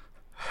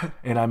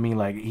 and I mean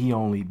like he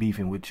only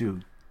beefing with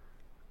you.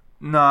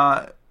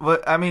 Nah,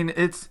 but I mean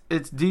it's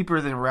deeper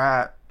than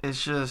rap.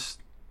 It's just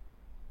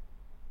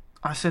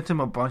I sent him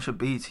a bunch of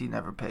beats he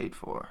never paid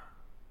for.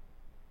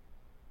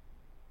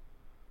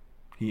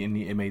 He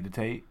made the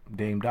tape.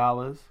 Dame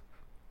Dollars.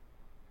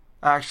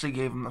 I actually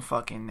gave him the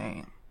fucking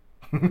name.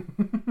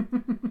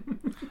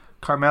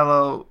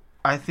 Carmelo,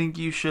 I think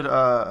you should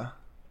I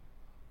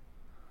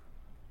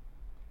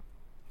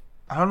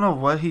don't know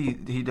what he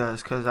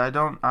does because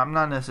I'm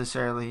not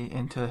necessarily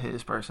into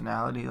his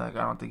personality. Like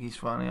I don't think he's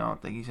funny. I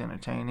don't think he's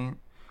entertaining.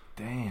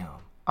 Damn.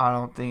 I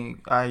don't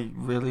think I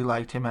really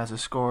liked him as a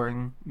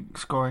scoring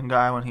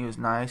guy when he was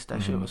nice.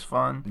 That shit was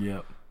fun.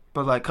 Yep.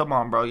 But like, come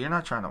on, bro, you're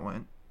not trying to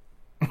win.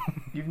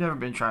 You've never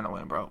been trying to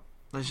win, bro.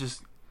 Let's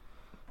just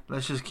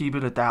keep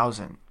it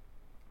 1,000.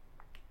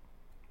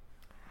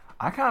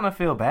 I kind of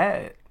feel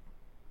bad.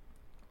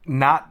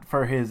 Not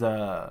for his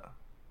I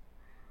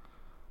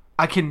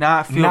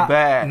cannot feel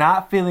bad.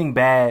 Not feeling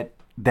bad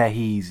that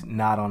he's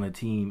not on a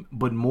team,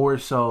 but more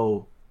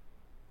so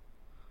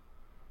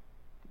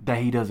that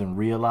he doesn't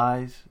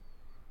realize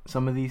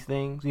some of these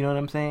things. You know what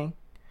I'm saying?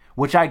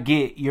 Which I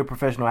get. You're a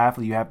professional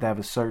athlete. You have to have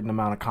a certain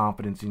amount of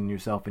confidence in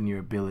yourself and your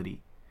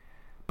ability.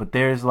 But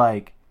there's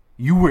like,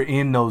 you were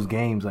in those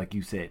games, like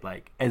you said.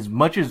 Like, as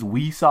much as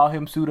we saw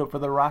him suit up for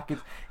the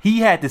Rockets,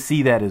 he had to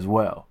see that as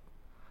well.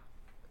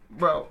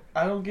 Bro,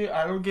 I don't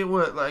get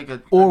what like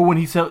a or when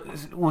he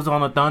was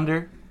on the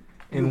Thunder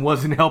and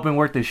wasn't helping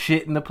worth the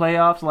shit in the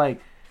playoffs.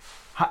 Like,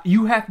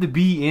 you have to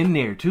be in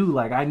there too.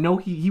 Like, I know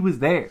he was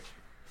there.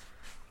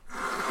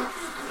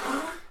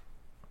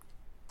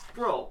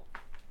 Bro,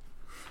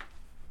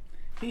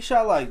 he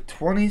shot like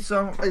 20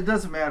 some. It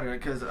doesn't matter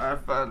because I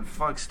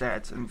fuck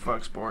stats and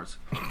fuck sports.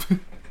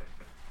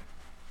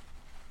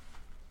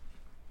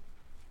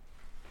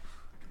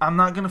 I'm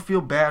not gonna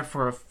feel bad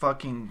for a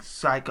fucking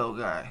psycho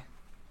guy.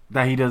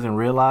 That he doesn't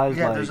realize?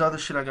 Yeah, like, there's other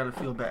shit I gotta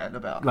feel bad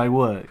about. Like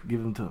what?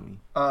 Give them to me.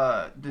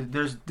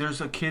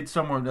 There's a kid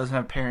somewhere who doesn't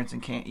have parents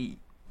and can't eat.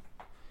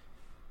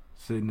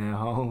 Sitting at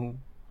home.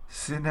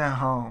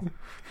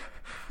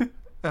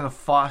 At a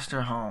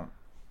foster home.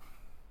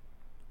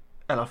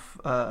 At a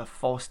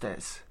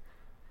Fostes.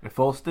 At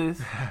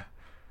Fostes?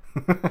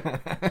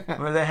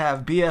 Where they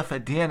have beer for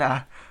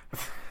dinner.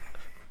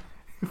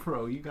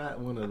 Bro, you got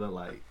one of the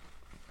like...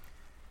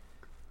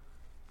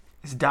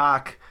 It's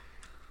Doc.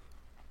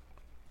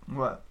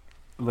 What?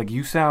 Like,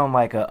 you sound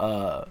like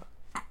a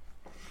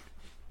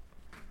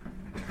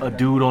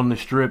dude on the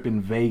strip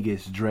in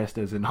Vegas dressed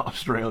as an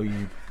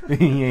Australian.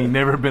 He ain't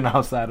never been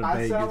outside of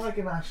Vegas. I sound like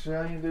an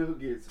Australian dude who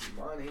gets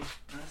money.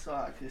 That's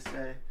all I could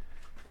say.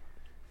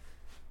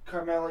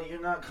 Carmelo,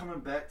 you're not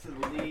coming back to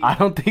the league. I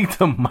don't think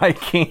the mic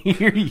can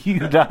hear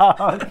you,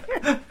 dog.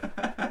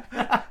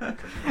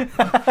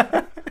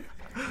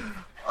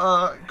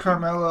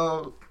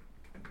 Carmelo,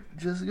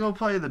 just go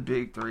play the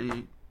big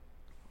three.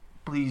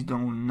 Please do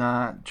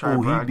not try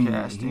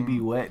broadcasting. He'd be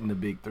wet in the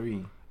big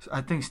three.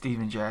 I think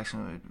Steven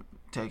Jackson would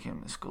take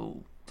him to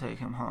school, take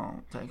him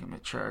home, take him to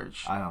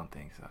church. I don't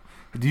think so.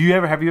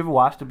 Have you ever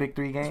watched the big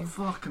three game?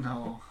 Fuck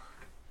no.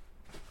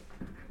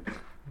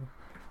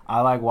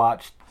 I like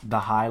watched the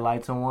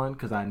highlights on one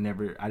because I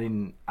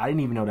didn't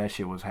even know that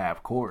shit was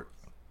half court.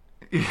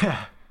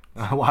 Yeah.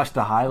 I watched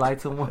the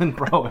highlights of one,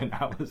 bro, and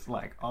I was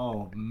like,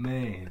 oh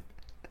man.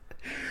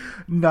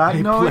 Not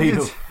they knowing played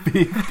it's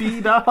a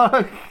 50,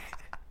 dog.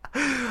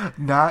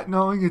 Not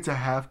knowing it's a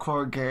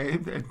half-court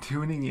game and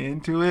tuning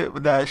into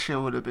it, that shit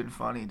would have been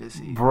funny to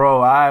see.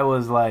 Bro, I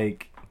was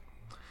like,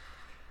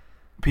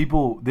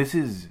 this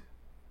is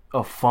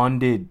a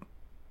funded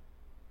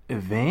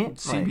event?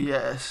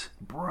 CBS.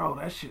 Like, bro,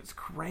 that shit's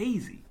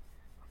crazy.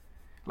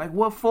 Like,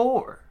 what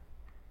for?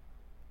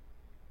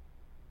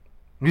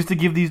 Just to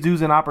give these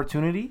dudes an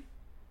opportunity?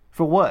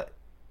 For what?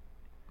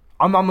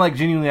 I'm like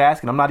genuinely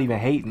asking. I'm not even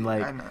hating.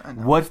 Like, I know.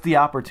 What's the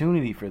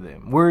opportunity for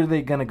them? Where are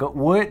they gonna go?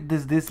 What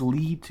does this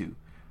lead to?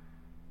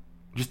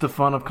 Just the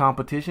fun of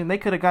competition? They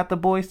could have got the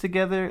boys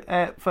together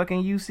at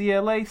fucking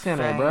UCLA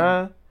Center,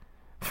 bruh.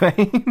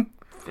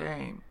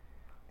 Fame.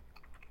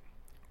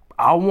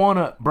 I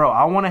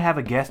wanna have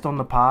a guest on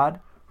the pod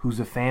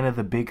who's a fan of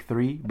the Big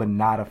Three, but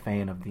not a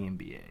fan of the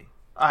NBA.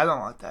 I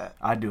don't want that.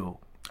 I do.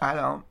 I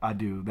don't. I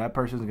do. That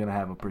person's gonna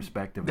have a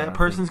perspective. That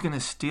person's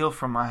gonna steal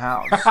from my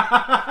house.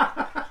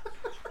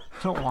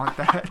 I don't want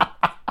that.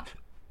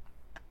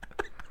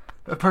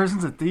 That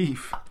person's a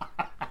thief.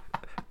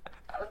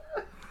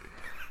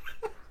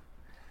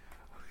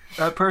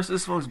 That person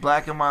smokes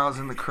Black and Miles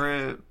in the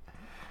crib.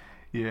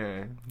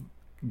 Yeah.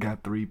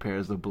 Got 3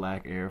 pairs of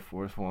black Air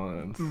Force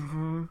Ones.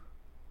 Mm-hmm.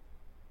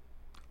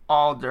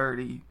 All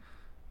dirty.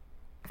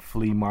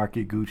 Flea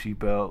market Gucci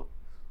belt.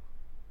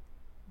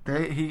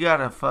 He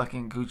got a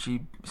fucking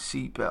Gucci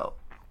seatbelt.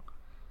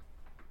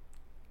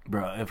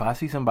 Bro, if I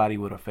see somebody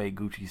with a fake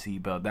Gucci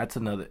seatbelt, that's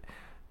another...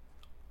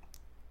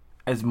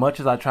 as much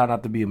as I try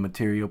not to be a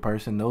material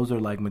person, those are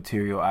like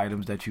material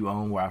items that you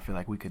own where I feel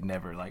like we could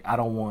never, like, I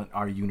don't want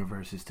our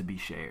universes to be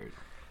shared.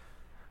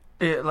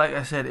 Like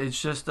I said, it's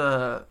just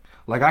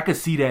like I could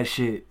see that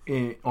shit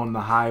on the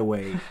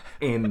highway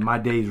and my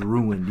day's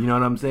ruined. You know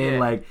what I'm saying? Yeah.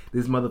 Like,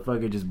 this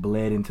motherfucker just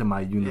bled into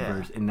my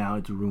universe and now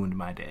it's ruined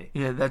my day.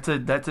 Yeah, that's a.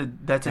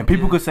 And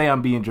people could say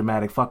I'm being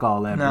dramatic. Fuck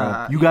all that,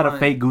 Nah, bro. You got a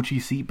fake Gucci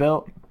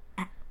seatbelt?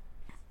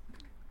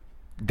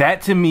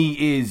 That to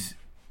me is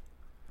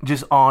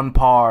just on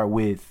par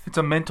with. It's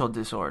a mental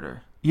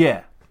disorder.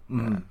 Yeah.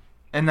 Mm-hmm.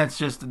 And that's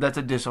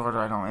a disorder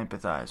I don't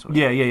empathize with.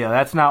 Yeah.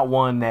 That's not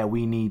one that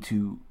we need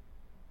to,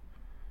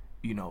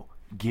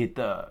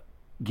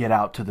 get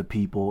out to the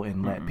people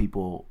and let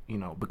people,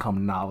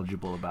 become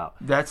knowledgeable about.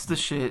 That's the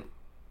shit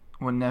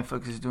when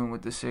Netflix is doing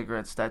with the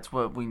cigarettes. That's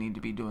what we need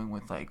to be doing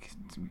with, like,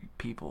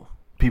 people.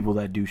 People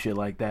that do shit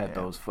like that,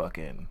 those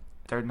fucking...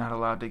 They're not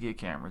allowed to get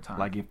camera time.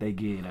 Like, if they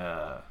get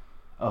a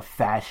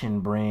fashion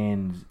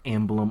brand's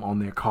emblem on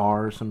their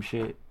car or some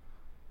shit.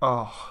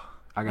 Oh.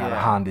 I got a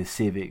Honda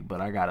Civic,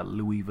 but I got a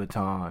Louis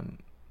Vuitton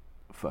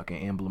fucking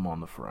emblem on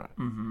the front.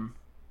 Mm-hmm.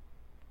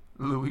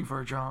 Louis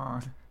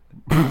Vuitton.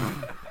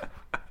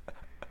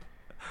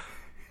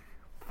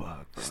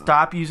 Fuck.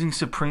 Stop using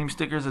Supreme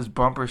stickers as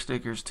bumper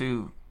stickers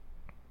too.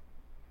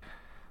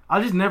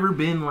 I've just never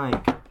been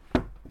like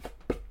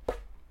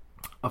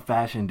a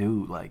fashion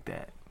dude like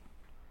that.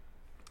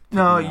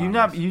 No,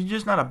 you're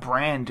just not a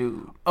brand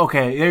dude.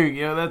 Okay, there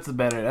you go. That's a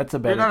better.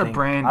 You're not thing. a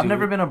brand I've dude.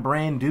 never been a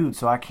brand dude,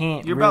 so I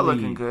can't. You're about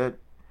looking good.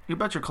 You're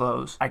about your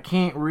clothes. I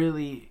can't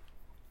really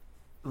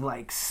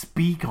like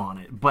speak on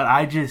it, but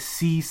I just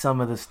see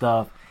some of the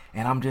stuff,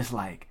 and I'm just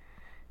like,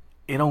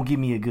 it don't give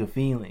me a good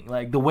feeling.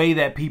 Like the way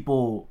that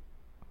people,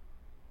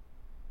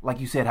 like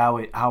you said, how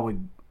it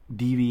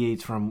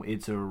deviates from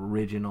its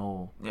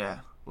original.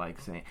 Yeah.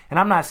 Like saying, and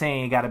I'm not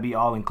saying it got to be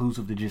all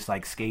inclusive to just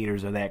like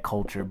skaters or that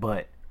culture,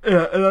 but.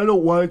 Yeah, and I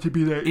don't want it to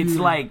be that. It's either.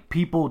 like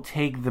people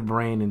take the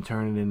brand and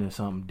turn it into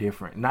something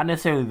different. Not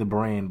necessarily the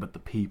brand, but the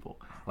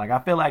people. Like, I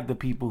feel like the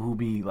people who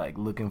be, like,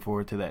 looking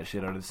forward to that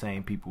shit are the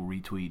same people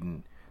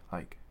retweeting,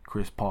 like,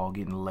 Chris Paul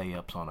getting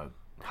layups on a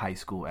high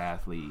school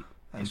athlete.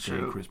 That's and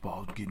true. Chris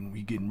Paul's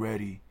getting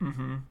ready.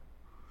 Mm-hmm.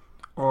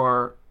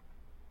 Or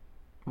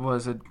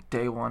was a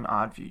Day One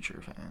Odd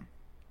Future fan.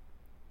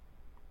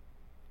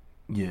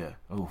 Yeah.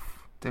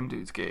 Oof. Them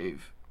dudes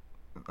gave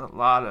a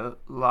lot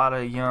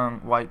of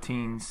young white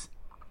teens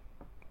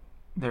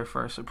their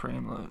first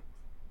Supreme look.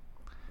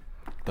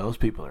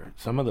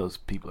 Some of those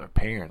people are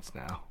parents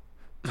now.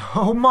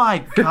 Oh my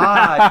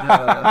god.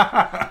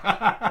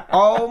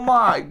 Oh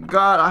my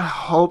god. I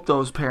hope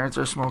those parents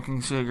are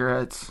smoking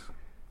cigarettes.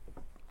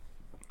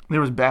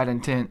 There was bad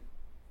intent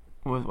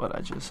with what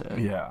I just said.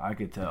 Yeah, I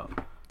could tell.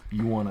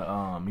 You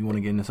wanna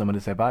get into some of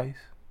this advice?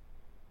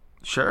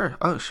 Sure.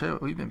 Oh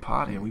shit, we've been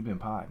potting. Yeah, we've been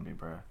potting, me,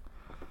 bro.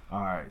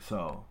 All right,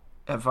 so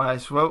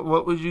advice.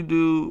 What would you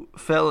do,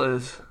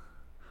 fellas?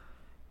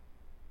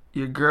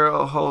 Your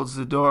girl holds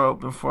the door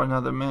open for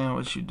another man.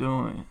 What you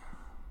doing?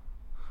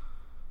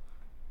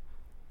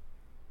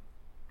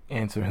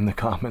 Answer in the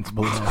comments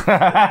below.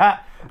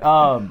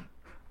 All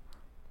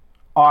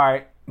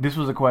right, this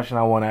was a question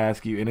I want to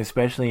ask you, and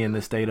especially in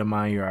the state of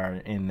mind you are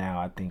in now,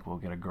 I think we'll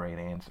get a great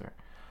answer.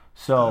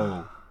 So,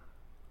 a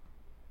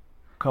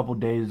couple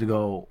days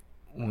ago,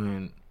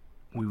 when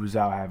we was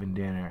out having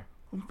dinner,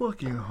 I'm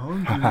fucking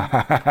hungry.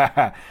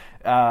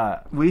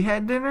 We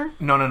had dinner?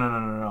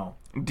 No.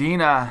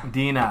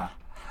 Dina.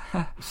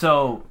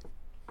 So,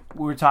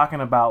 we were talking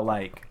about,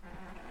 like,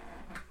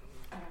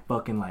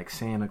 fucking, like,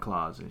 Santa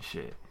Claus and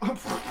shit.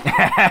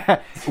 I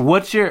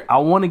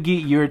want to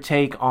get your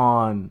take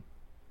on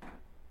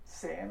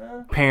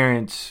Santa?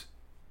 parents,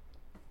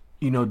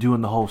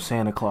 doing the whole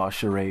Santa Claus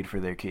charade for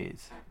their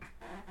kids.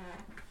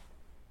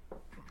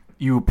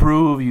 You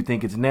approve? You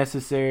think it's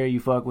necessary? You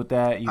fuck with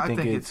that? I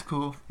think it's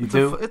cool. You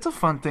do? It's a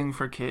fun thing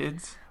for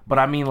kids. But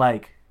I mean,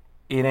 like,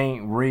 it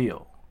ain't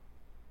real.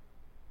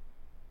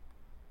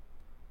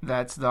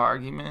 That's the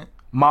argument.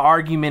 My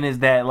argument is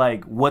that,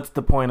 like, what's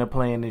the point of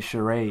playing this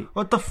charade?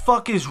 What the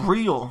fuck is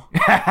real?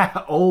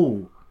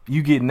 Oh,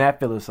 you getting that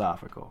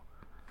philosophical.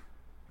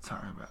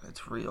 Sorry about it.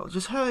 It's real.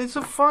 It's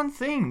a fun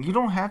thing. You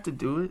don't have to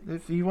do it.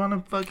 If you want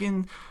to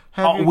fucking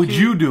have your would kid,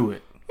 you do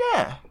it?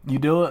 Yeah. You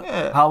do it?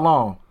 Yeah. How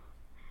long?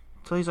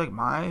 Till he's like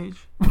my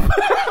age.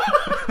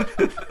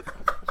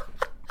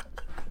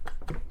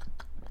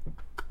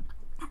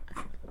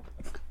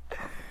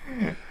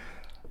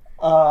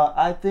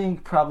 I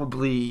think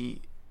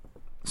probably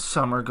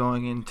summer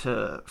going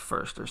into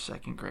first or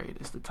second grade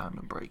is the time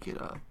to break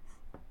it up.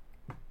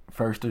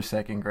 First or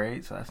second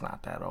grade, so that's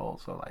not that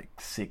old. So like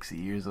 6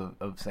 years of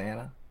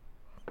Santa.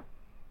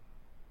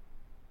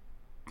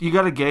 You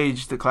got to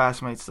gauge the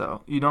classmates,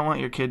 though. You don't want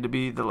your kid to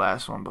be the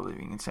last one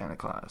believing in Santa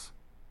Claus.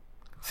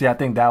 See, I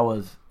think that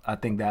was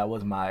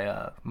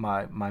my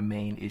my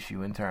main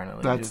issue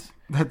internally. That's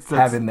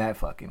having that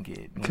fucking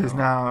kid. Because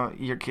now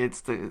your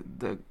kid's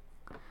the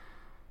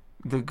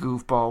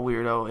goofball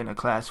weirdo in a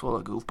class full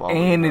of goofball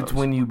and weirdos. It's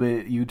when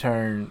you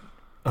turn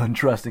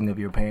untrusting of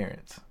your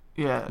parents.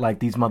 Yeah. Like,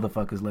 these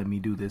motherfuckers let me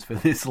do this for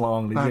this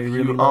long. Like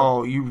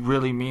you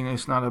really mean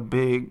it's not a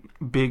big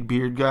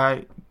beard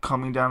guy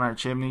coming down our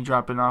chimney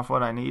dropping off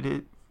what I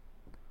needed?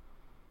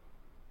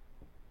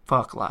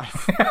 Fuck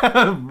life.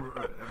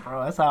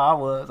 Bro, that's how I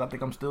was. I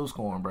think I'm still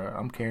scoring, bro.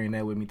 I'm carrying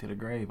that with me to the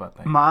grave, I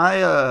think.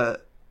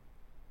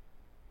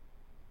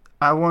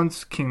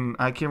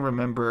 I can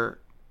remember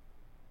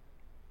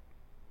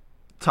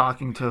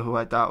talking to who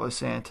I thought was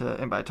Santa,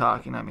 and by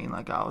talking I mean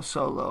like I was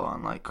so low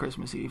on like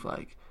Christmas Eve,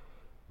 like,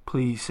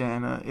 please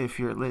Santa, if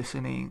you're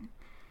listening,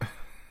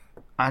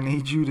 I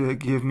need you to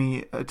give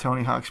me a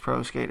Tony Hawk's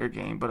Pro Skater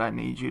game, but I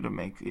need you to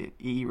make it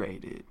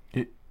E-rated.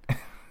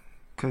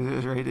 Because it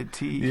was rated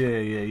T.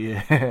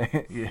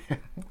 Yeah.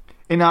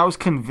 And I was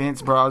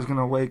convinced, bro, I was going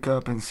to wake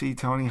up and see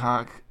Tony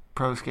Hawk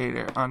Pro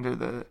Skater under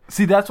the...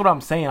 See, that's what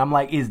I'm saying. I'm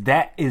like, is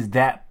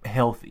that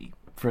healthy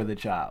for the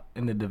child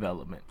in the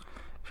development?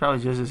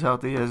 Probably just as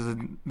healthy as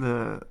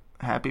the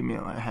Happy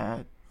Meal I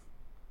had.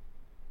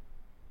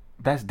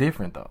 That's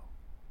different, though.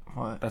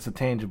 What? That's a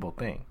tangible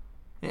thing.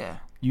 Yeah.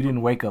 You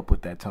didn't wake up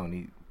with that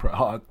Tony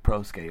Hawk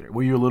Pro Skater.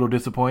 Were you a little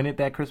disappointed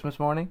that Christmas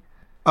morning?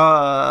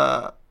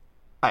 I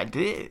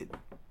did.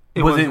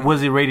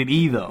 Was it rated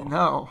E, though?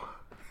 No.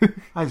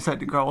 I just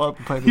had to grow up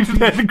and play the You just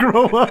had to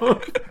grow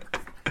up.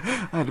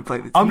 I had to play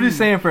the team. I'm just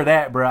saying for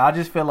that, bro. I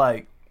just feel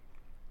like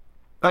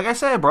I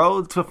said,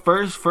 bro, to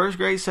first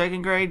grade,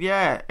 second grade,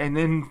 yeah. And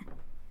then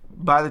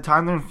by the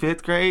time they're in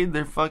 5th grade,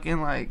 they're fucking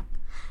like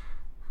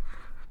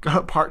got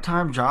a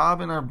part-time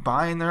job and are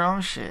buying their own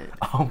shit.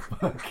 Oh,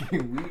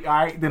 fucking weak. All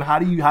right, then how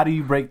do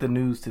you break the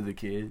news to the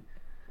kid?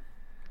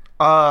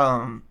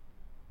 Have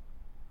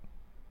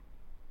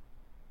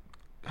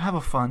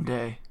a fun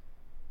day.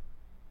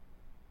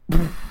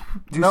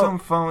 Do something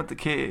fun with the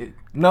kid.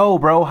 No,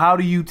 bro. How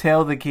do you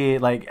tell the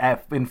kid, like,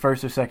 in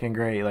 1st or 2nd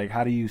grade? Like,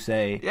 how do you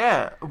say?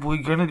 Yeah,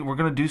 we're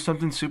gonna do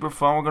something super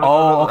fun. We're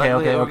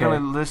gonna.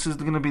 Okay. This is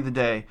gonna be the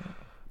day.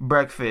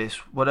 Breakfast,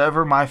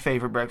 whatever my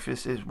favorite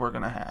breakfast is, we're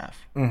gonna have.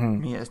 Mm-hmm.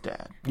 Me as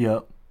dad.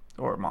 Yep.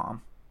 Or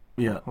mom.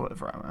 Yeah.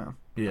 Whatever I am.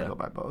 Yeah. I go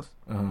by both.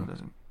 Uh-huh.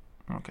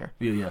 I don't care.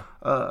 Yeah.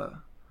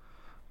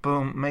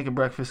 Boom. Make a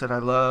breakfast that I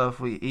love.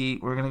 We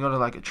eat. We're gonna go to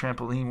like a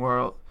trampoline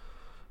world.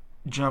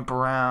 Jump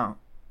around.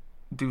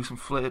 Do some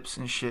flips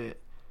and shit.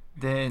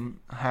 Then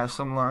have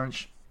some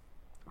lunch.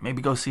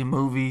 Maybe go see a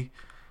movie.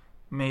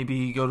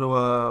 Maybe go to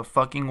a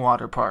fucking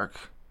water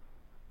park.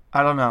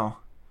 I don't know.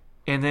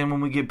 And then when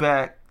we get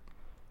back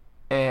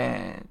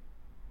and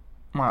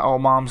my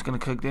old mom's gonna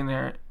cook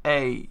dinner,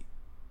 hey,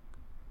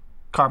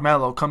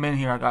 Carmelo, come in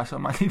here. I got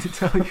something I need to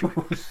tell you.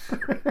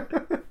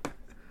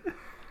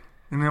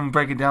 And then I'm gonna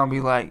break it down and be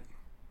like,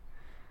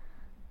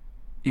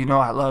 you know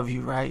I love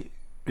you, right?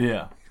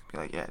 Yeah. Be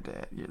like, yeah,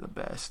 Dad, you're the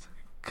best.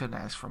 Couldn't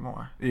ask for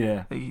more.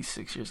 Yeah. Like he's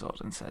 6 years old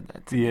and said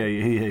that to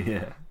me.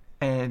 Yeah.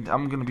 And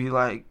I'm gonna be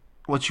like,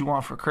 what you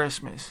want for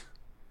Christmas?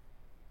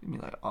 And be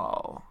like,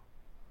 oh,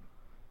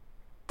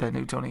 that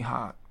new Tony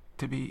Hawk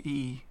to be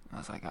E. I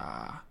was like,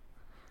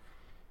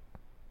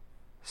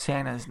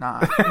 Santa's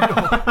not.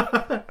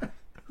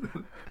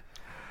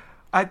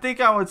 I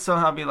think I would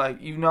somehow be like,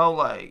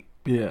 like,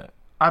 yeah,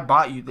 I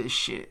bought you this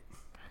shit.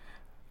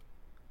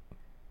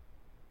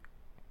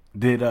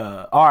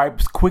 All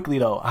right, quickly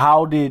though,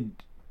 how did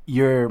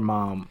your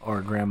mom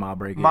or grandma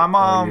break it? My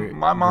mom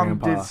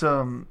grandpa? did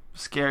some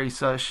scary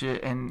sus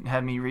shit and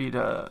had me read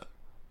a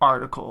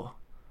article.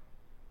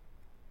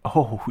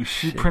 Oh shit!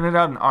 She printed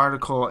out an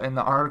article, and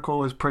the article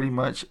was pretty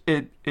much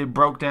it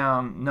broke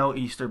down no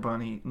Easter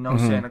Bunny, no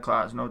Santa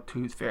Claus, no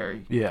Tooth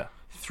Fairy. Yeah.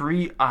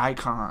 3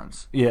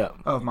 icons. Yeah.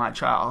 Of my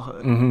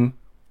childhood. Mm-hmm.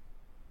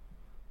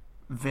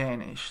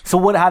 Vanished. So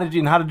how did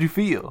you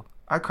feel?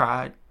 I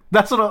cried.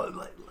 That's what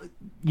I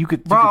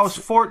was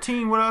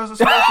 14. What else?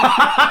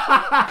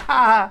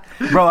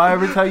 Bro, I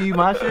ever tell you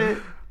my shit?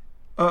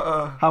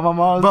 How my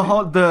mom?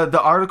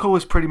 The article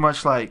was pretty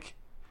much like,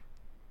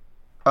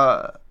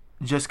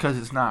 just because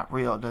it's not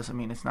real doesn't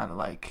mean it's not a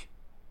like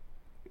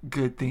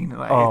good thing to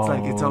like. It's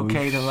like it's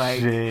okay to like.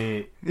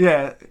 Shit.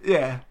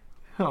 Yeah.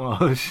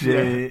 Oh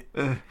shit!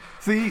 Yeah.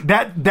 See,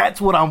 that's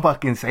what I'm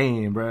fucking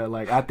saying, bro.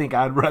 Like, I think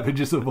I'd rather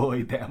just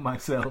avoid that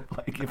myself.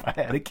 Like, if I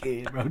had a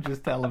kid, bro,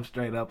 just tell him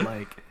straight up,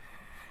 like,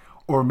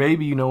 or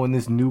maybe in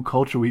this new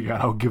culture we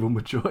got, I'll give him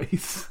a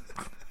choice.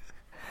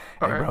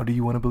 Hey, bro, do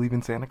you want to believe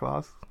in Santa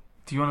Claus?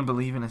 Do you want to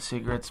believe in a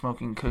cigarette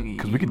smoking cookie?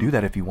 Because we can do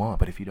that if you want,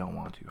 but if you don't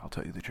want to, I'll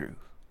tell you the truth.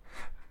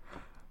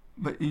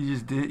 But you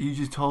just did. You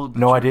just told.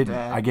 No, truth, I didn't.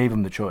 Dad. I gave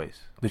him the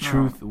choice. The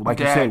truth, like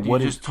Dad, you said. What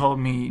you just told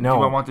me? No.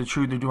 Do I want the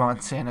truth or do I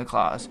want Santa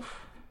Claus?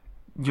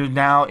 You're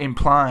now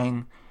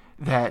implying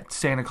that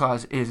Santa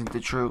Claus isn't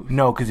the truth.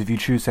 No, because if you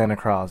choose Santa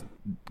Claus,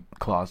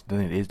 then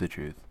it is the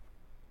truth.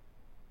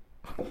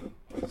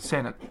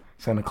 Santa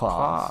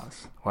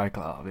Claus. White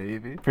Claw,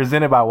 baby.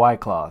 Presented by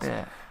White Claws.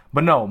 Yeah.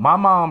 But no, my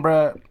mom,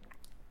 bruh.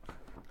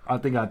 I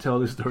think I tell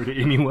this story to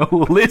anyone who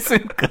will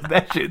listen, because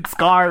that shit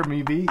scarred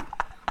me, B.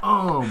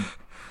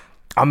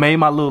 I made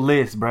my little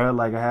list, bro.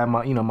 Like, I had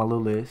my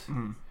little list.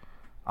 Mm.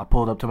 I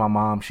pulled up to my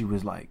mom. She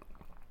was like,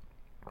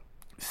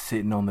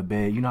 sitting on the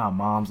bed. You know how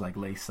moms like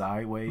lay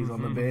sideways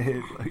on the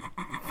bed? Like,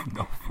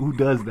 no, who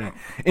does that?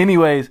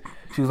 Anyways,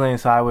 she was laying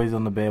sideways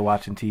on the bed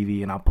watching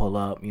TV, and I pull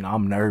up. You know,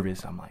 I'm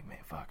nervous. I'm like, man,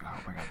 fuck, I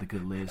hope I got the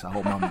good list. I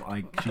hope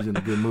she's in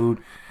a good mood.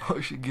 Oh,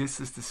 she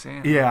gets us to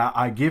Santa. Yeah,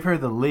 I give her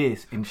the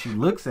list, and she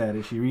looks at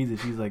it. She reads it.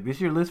 She's like,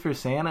 this your list for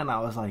Santa? And I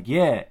was like,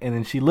 yeah. And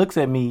then she looks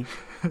at me,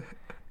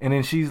 and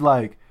then she's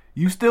like,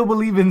 you still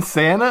believe in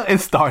Santa?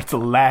 And starts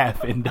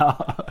laughing,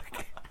 dog.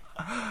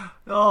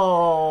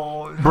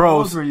 Oh, bro, how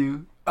old were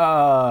you?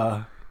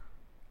 I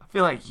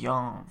feel like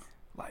young.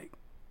 Like,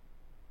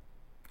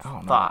 I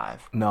don't know.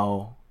 5.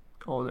 No.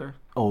 Older,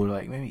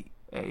 like maybe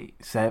 8.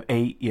 7,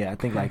 8. Yeah, I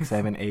think like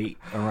 7, 8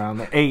 around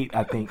there. 8,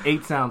 I think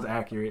 8 sounds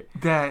accurate.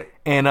 That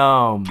and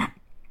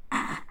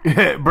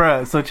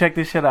bruh. So check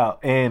this shit out.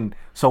 And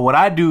so what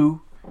I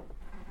do,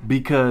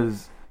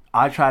 because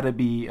I tried to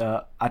be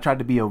a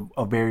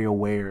very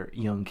aware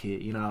young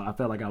kid. You know, I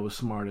felt like I was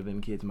smarter than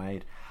kids my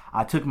age.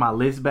 I took my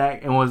list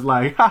back and was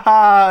like,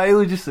 haha, it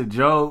was just a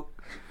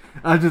joke.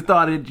 I just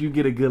thought that you'd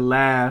get a good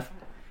laugh.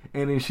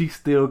 And then she's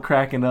still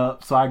cracking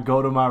up. So I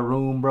go to my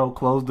room, bro,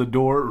 close the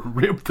door,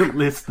 rip the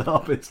list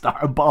up, and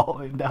start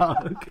bawling,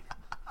 dog.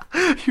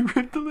 You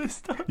ripped the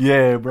list up?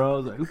 Yeah, bro. I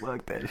was like,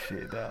 fuck that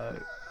shit,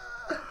 dog.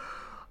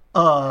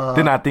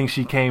 Then I think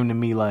she came to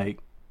me like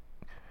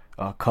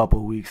a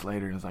couple weeks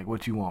later and was like,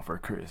 what you want for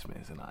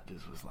Christmas? And I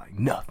just was like,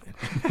 nothing.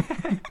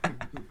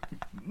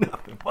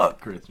 Nothing. Fuck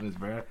Christmas,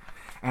 bro.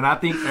 And I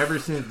think ever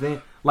since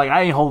then, like,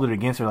 I ain't hold it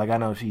against her. Like, I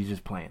know she's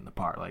just playing the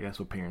part. Like, that's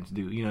what parents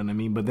do. You know what I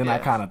mean? But then I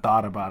kind of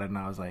thought about it, and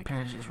I was like,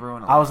 parents just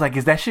ruin. I was like,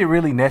 is that shit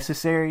really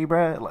necessary,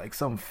 bro? Like,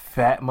 some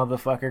fat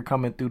motherfucker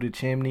coming through the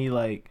chimney,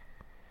 like,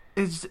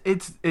 it's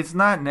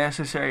not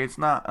necessary. It's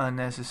not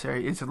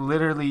unnecessary. It's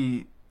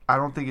literally. I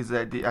don't think it's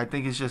that deep. I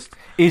think it's just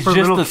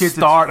the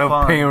start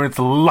of parents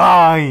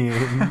lying.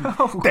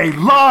 They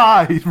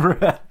lied,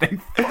 bro. They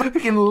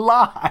fucking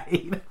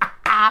lied.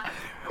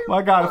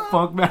 My guy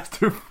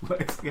Funkmaster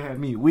Flex had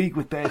me weak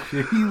with that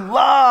shit. He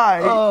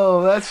lied.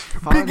 Oh, that's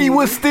funny. Biggie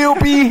would still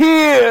be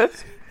here.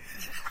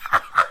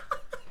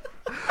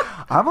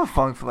 I'm a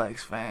Funk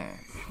Flex fan.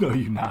 No,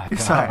 you not.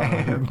 Yes, I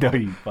am. No,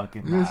 you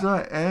fucking not. Yes,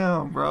 I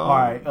am, bro. All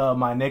right,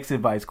 my next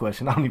advice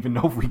question. I don't even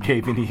know if we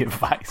gave any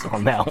advice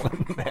on that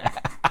one.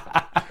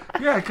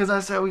 Yeah, because I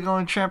said we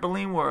going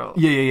trampoline world.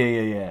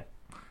 Yeah.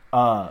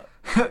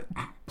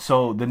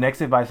 So the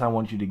next advice I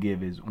want you to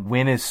give is,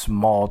 when is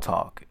small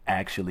talk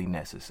actually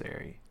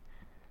necessary?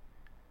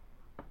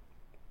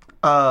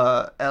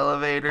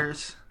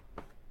 Elevators.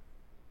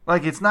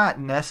 Like, it's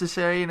not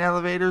necessary in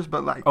elevators,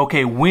 but like...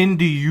 Okay, when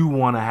do you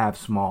want to have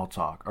small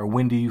talk? Or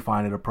when do you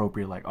find it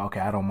appropriate, like,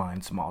 okay, I don't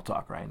mind small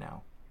talk right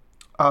now?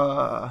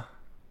 I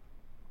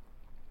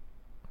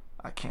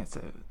can't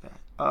say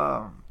that.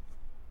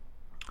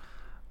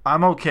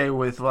 I'm okay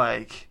with,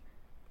 like...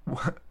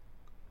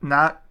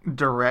 not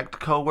direct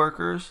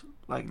coworkers,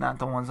 like not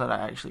the ones that I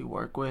actually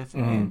work with,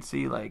 and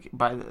see like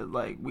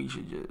we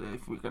should just,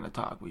 if we're gonna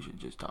talk, we should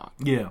just talk.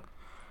 Yeah.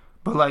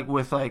 But like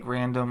with like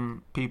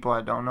random people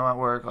I don't know at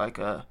work, like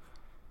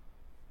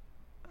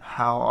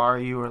how are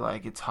you, or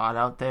like it's hot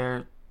out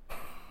there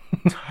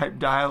type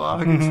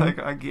dialogue. It's like,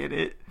 I get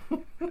it.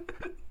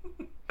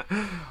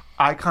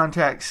 Eye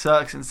contact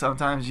sucks, and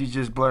sometimes you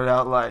just blurt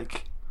out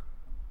like,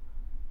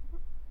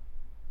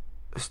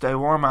 stay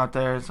warm out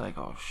there. It's like,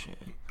 oh shit.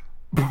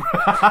 Like,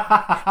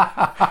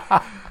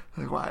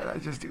 why did I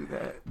just do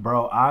that,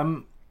 bro?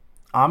 I'm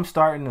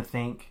starting to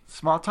think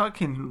small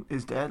talk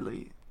is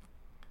deadly.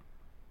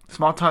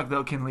 Small talk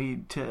though can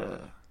lead to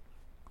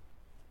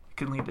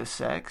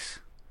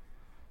sex.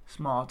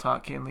 Small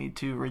talk can lead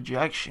to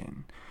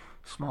rejection.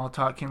 Small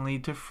talk can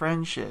lead to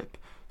friendship.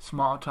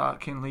 Small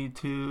talk can lead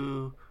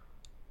to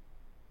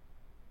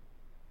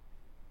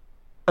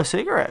a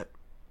cigarette.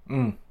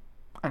 I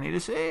need a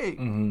cig.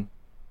 Mm-hmm.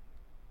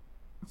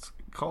 It's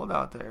cold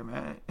out there,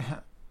 man.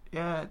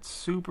 Yeah, it's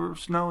super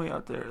snowy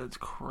out there. That's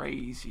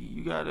crazy.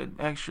 You got an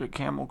extra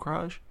Camel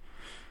Crush?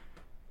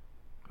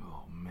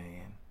 Oh,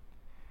 man.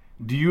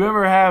 Do you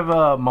ever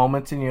have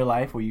moments in your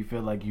life where you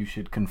feel like you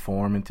should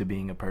conform into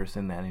being a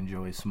person that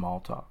enjoys small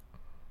talk?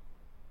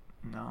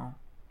 No.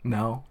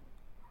 No?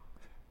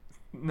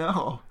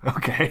 No.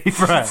 Okay.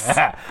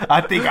 Right.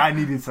 I think I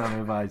needed some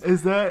advice.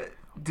 Is that...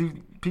 Do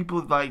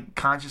people, like,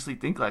 consciously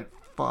think, like,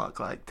 fuck,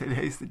 like,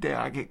 today's the day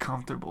I get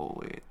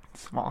comfortable with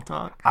small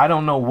talk? I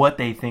don't know what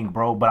they think,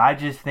 bro, but I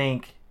just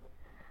think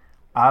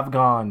I've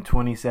gone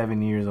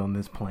 27 years on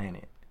this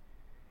planet,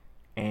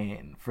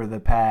 and for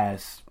the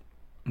past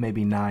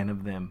maybe 9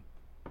 of them,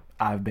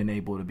 I've been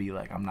able to be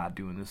like, I'm not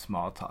doing this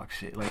small talk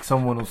shit. Like,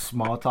 someone will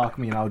small talk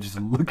me, and I'll just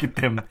look at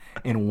them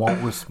and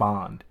won't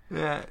respond.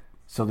 Yeah.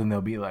 So then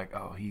they'll be like,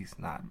 oh, he's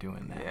not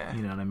doing that. Yeah.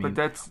 You know what I mean?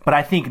 But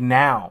I think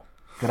now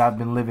that I've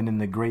been living in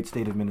the great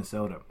state of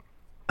Minnesota,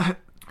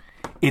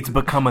 it's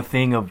become a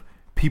thing of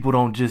people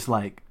don't just,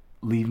 like,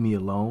 leave me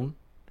alone.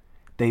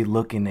 They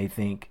look and they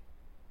think,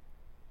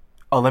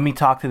 oh, let me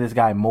talk to this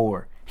guy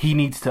more. He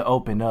needs to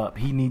open up.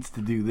 He needs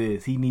to do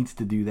this. He needs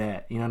to do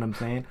that. You know what I'm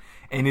saying?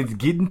 And it's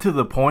getting to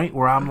the point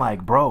where I'm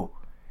like, bro,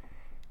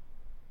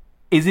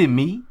 is it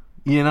me?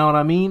 You know what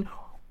I mean?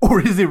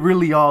 Or is it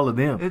really all of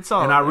them? It's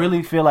all and of I them.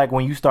 really feel like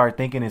when you start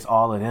thinking it's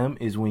all of them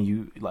is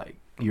when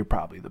you're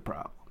probably the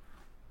problem.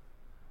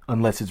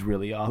 Unless it's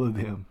really all of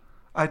them.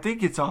 I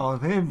think it's all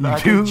of them. You I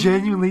do?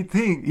 genuinely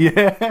think.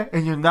 Yeah.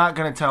 And you're not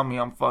going to tell me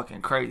I'm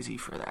fucking crazy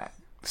for that.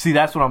 See,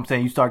 that's what I'm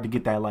saying. You start to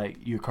get that, like,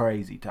 you're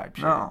crazy type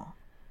shit. No.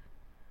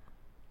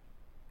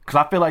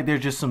 Because I feel like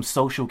there's just some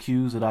social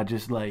cues that I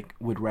just, like,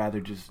 would rather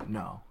just,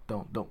 no,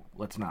 don't,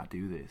 let's not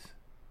do this.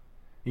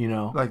 You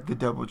know? Like the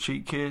double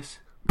cheek kiss.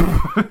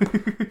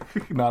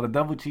 No, the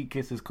double cheek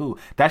kiss is cool.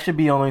 That should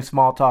be only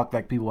small talk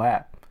that people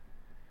have.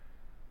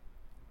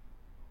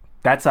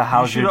 That's a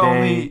how's your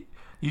day.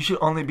 You should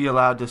only be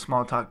allowed to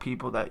small talk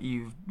people that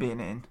you've been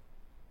in.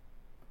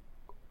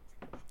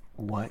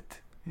 What?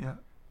 Yeah.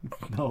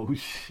 No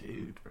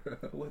shit, bro.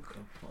 What the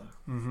fuck?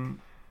 Mm-hmm.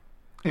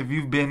 If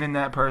you've been in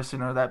that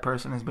person or that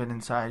person has been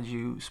inside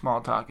you,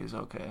 small talk is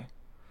okay.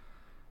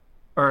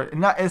 Or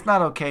not? It's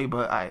not okay,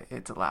 but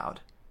it's allowed.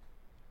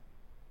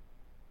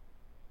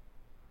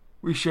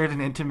 We shared an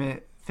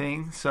intimate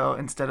thing, so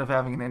instead of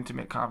having an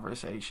intimate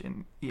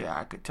conversation, yeah,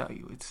 I could tell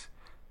you it's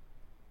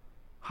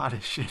hot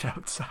as shit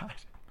outside.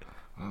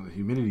 Well, the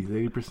humidity's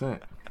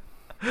 80%.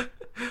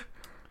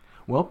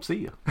 Well,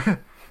 see ya.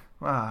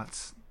 Wow,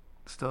 it's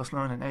still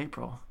snowing in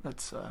April.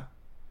 That's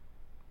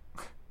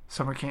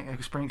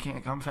spring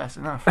can't come fast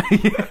enough.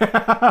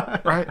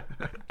 Yeah. Right?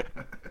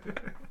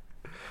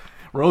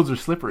 Roads are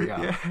slippery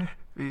out. Yeah.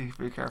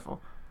 Be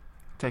careful.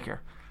 Take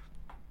care.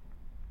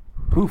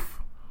 Poof.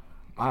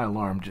 My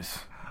alarm just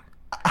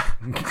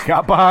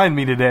got behind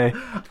me today.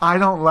 I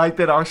don't like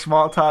that our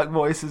small talk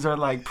voices are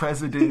like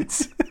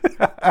presidents.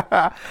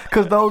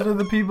 Because those are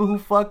the people who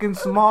fucking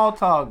small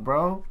talk,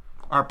 bro.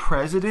 Our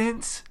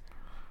presidents?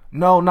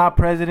 No, not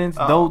presidents.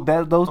 Those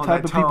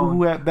type of people tone.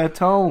 who have that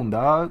tone,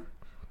 dog.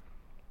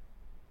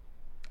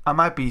 I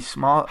might be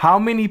small. How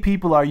many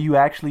people are you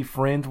actually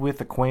friends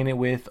with, acquainted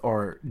with,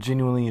 or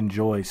genuinely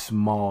enjoy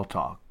small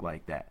talk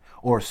like that?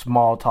 Or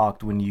small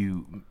talked when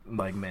you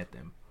like met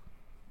them?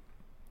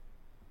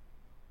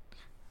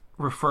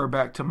 Refer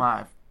back to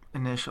my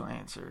initial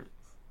answer.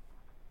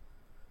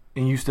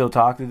 And you still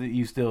talk to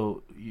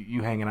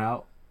you hanging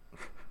out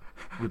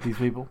with these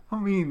people? I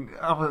mean,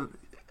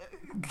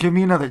 give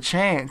me another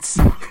chance.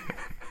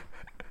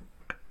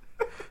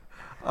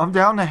 I'm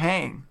down to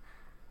hang.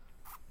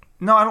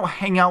 No, I don't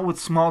hang out with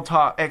small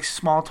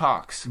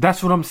talks.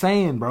 That's what I'm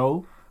saying,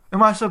 bro.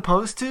 Am I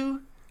supposed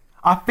to?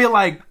 I feel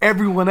like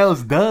everyone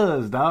else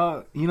does,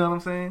 dog. You know what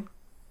I'm saying?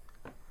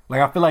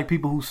 Like, I feel like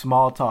people who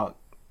small talk,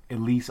 at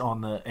least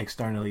on the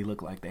externally,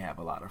 look like they have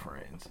a lot of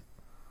friends.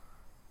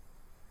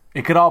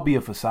 It could all be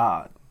a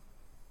facade.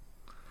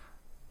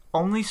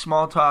 Only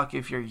small talk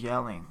if you're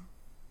yelling.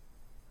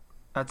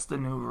 That's the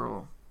new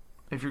rule.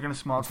 If you're gonna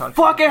small talk,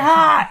 fucking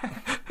hot.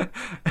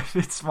 If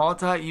it's small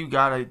talk, you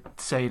gotta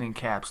say it in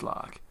caps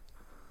lock,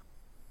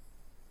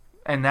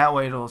 and that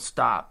way it'll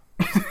stop.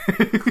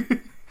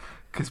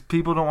 Because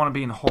people don't want to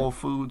be in Whole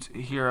Foods,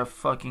 hear a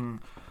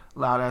fucking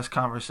loud ass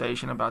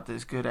conversation about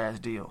this good ass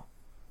deal.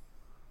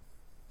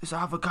 This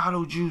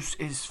avocado juice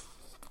is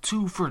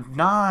 2 for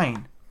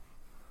 $9.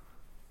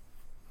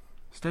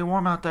 Stay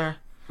warm out there.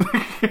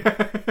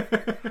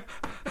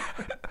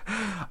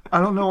 I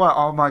don't know why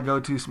all my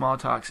go-to small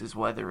talks is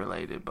weather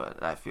related,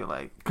 but I feel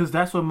like because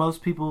that's what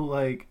most people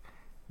like.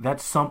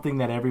 That's something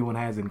that everyone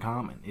has in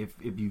common. If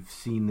you've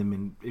seen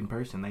them in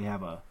person, they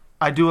have a.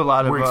 I do a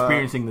lot of. We're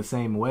experiencing the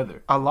same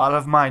weather. A lot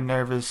of my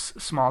nervous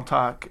small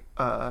talk.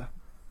 I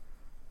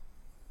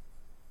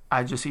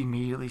just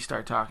immediately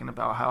start talking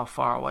about how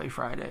far away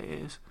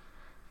Friday is.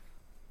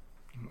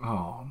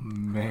 Oh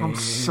man, I'm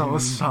so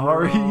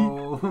sorry.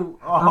 Oh,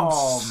 I'm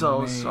so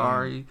man.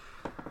 sorry.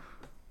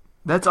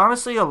 That's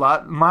honestly a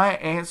lot. My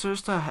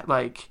answers to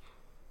like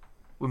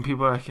when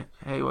people are like,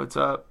 "Hey, what's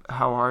up?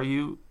 How are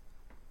you?"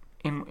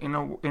 in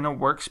a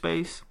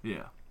workspace.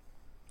 Yeah.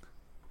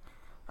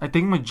 I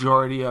think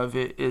majority of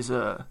it is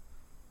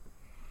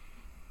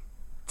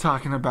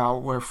talking about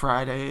where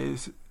Friday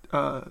is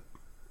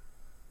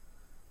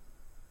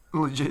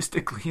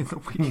logistically in the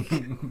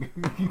week.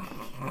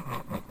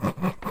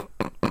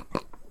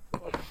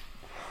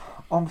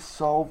 I'm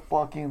so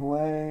fucking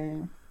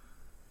lame.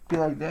 Be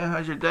like, damn,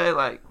 how's your day?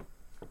 Like,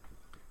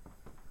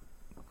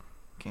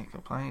 can't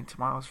complain.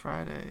 Tomorrow's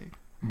Friday.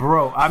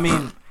 Bro, I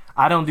mean,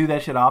 I don't do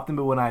that shit often,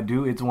 but when I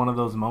do, it's one of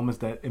those moments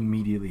that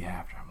immediately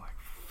after, I'm like,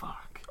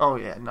 fuck. Oh,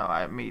 yeah, no,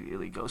 I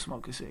immediately go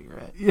smoke a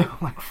cigarette. Yeah, I'm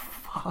like,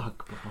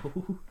 fuck,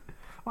 bro.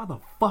 Why the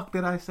fuck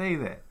did I say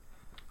that?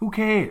 Who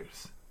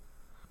cares?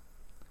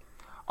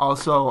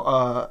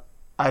 Also,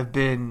 I've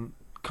been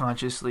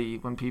consciously,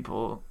 when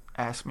people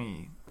ask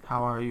me,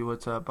 how are you,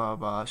 what's up, blah,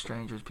 blah,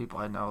 strangers, people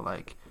I know,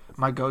 like,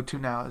 my go-to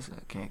now is,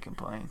 I can't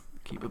complain,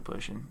 keep it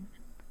pushing.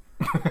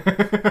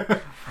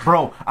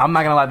 Bro, I'm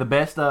not gonna lie, the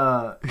best,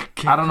 I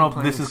don't know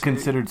if this is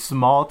considered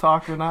small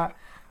talk or not,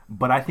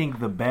 but I think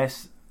the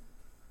best,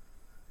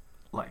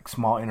 like,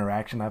 small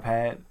interaction I've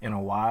had in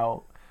a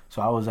while,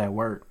 so I was at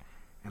work,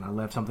 and I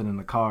left something in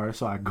the car,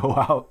 so I go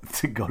out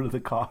to go to the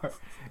car,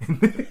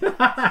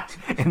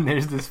 and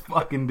there's this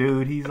fucking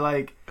dude. He's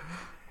like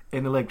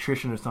an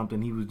electrician or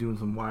something. He was doing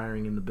some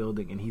wiring in the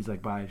building, and he's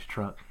like by his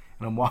truck,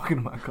 and I'm walking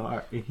to my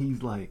car, and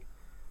he's like,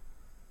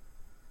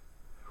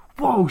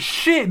 "Whoa,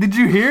 shit! Did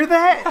you hear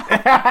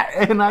that?"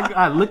 And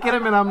I look at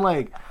him, and I'm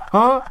like,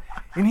 "Huh?"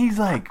 And he's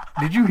like,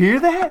 "Did you hear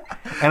that?"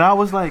 And I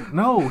was like,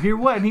 "No, hear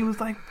what?" And he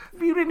was like,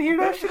 "You didn't hear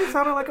that shit? It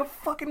sounded like a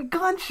fucking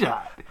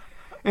gunshot."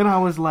 And I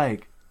was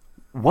like,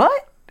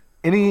 "What?"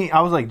 And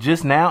I was like,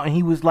 "Just now?" And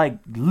he was like,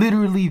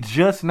 "Literally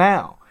just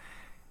now."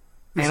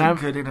 It's a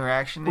good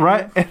interaction,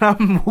 right? And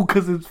I'm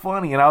because it's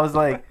funny. And I was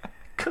like,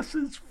 "Cause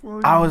it's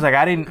funny." I was like,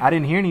 I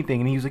didn't hear anything.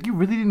 And he was like, "You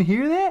really didn't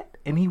hear that?"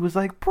 And he was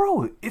like,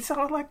 "Bro, it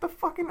sounded like the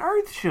fucking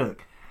earth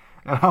shook."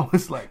 And I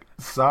was like,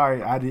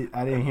 "Sorry, I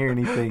didn't hear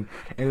anything."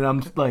 And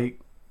I'm just like,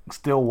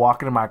 still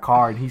walking in my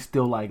car, and he's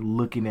still like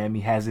looking at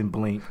me, hasn't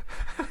blinked.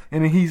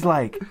 And then he's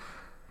like,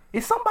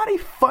 "Is somebody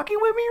fucking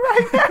with me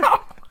right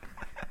now?"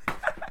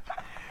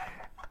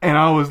 And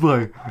I was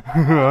like,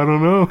 "I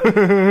don't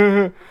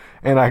know."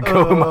 And I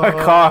go in my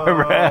car,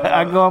 bruh.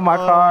 I go in my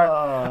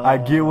car. I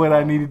get what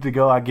I needed to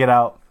go. I get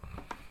out.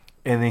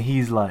 And then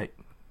he's like,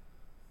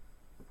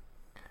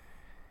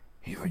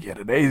 "Yeah,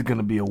 today's going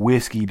to be a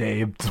whiskey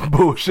day. If some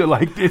bullshit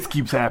like this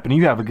keeps happening,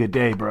 you have a good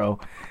day, bro."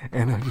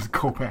 And I just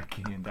go back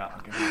in,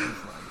 dog. And I was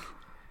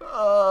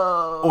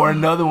like, or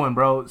another one,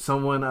 bro.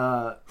 Someone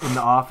in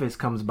the office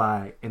comes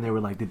by, and they were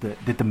like,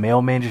 did the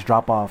mailman just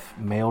drop off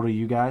mail to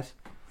you guys?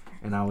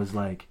 And I was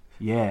like,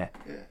 yeah.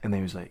 And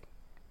they was like,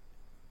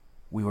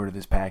 "We ordered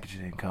this package,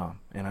 it didn't come."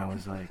 And I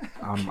was like,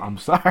 I'm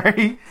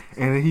sorry.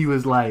 And then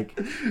he's like,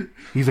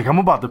 "I'm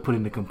about to put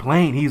in a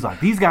complaint." He's like,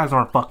 "These guys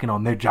aren't fucking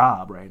on their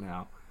job right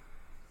now."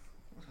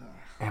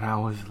 And I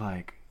was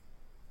like,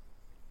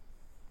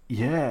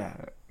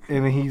 yeah.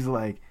 And then he's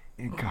like,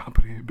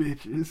 "Incompetent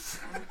bitches."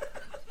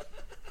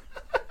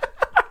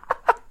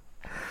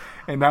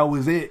 And that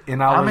was it.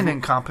 And I'm an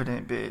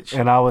incompetent bitch.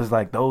 And I was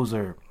like, I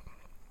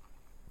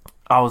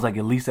was like,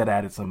 at least that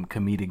added some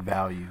comedic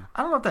value.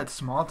 I don't know if that's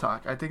small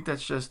talk. I think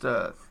that's just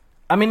I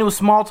mean, it was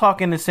small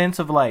talk in the sense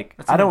of like,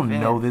 I don't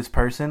know this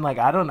person. Like,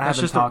 I don't have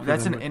to talk to them.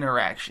 That's an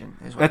interaction.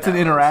 That's an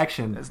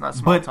interaction. It's not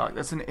small talk.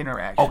 That's an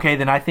interaction. Okay,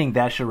 then I think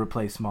that should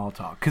replace small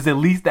talk. Because at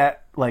least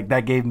that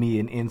gave me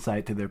an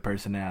insight to their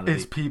personality.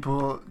 Is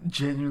people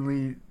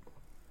genuinely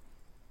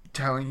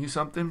telling you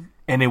something?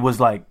 And it was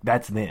like,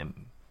 that's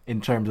them. In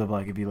terms of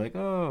like, if you're like,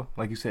 "Oh,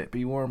 like you said,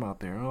 be warm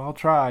out there. Oh, I'll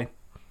try."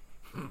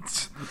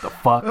 What the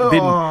fuck?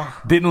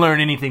 Didn't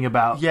learn anything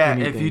about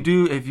anything. if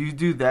you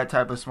do that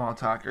type of small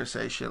talk or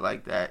say shit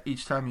like that,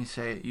 each time you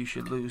say it, you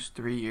should lose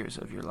 3 years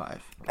of your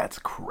life. That's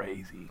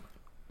crazy.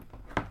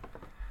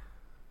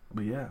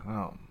 But yeah,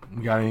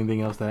 you got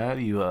anything else to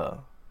add? You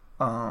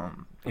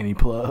any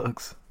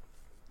plugs?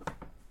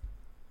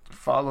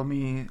 Follow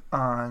me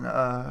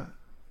on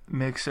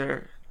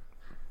Mixer.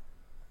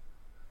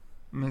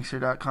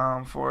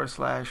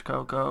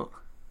 Mixer.com/Coco.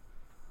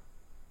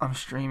 I'm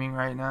streaming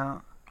right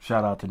now.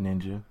 Shout out to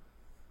Ninja.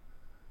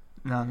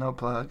 No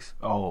plugs.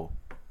 Oh,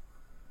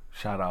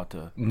 shout out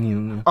to.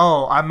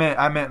 Oh, I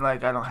meant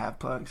like I don't have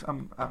plugs.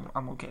 I'm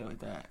okay with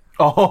that.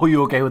 Oh,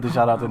 you okay with the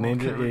shout out to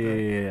Ninja?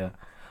 Okay, yeah.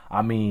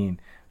 I mean,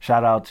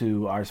 shout out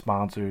to our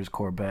sponsors: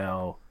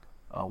 Corbell,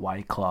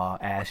 White Claw,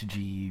 Ash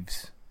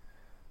Jeeves.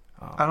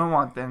 I don't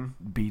want them.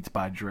 Beats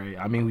by Dre.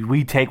 I mean,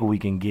 we take what we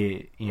can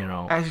get. You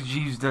know, Ash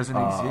Jeeves doesn't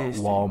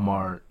exist.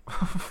 Walmart.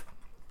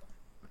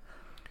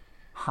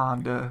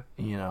 Honda.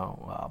 You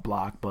know,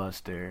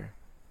 Blockbuster,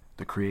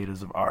 the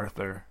creators of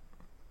Arthur.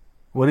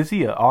 What is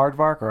he, a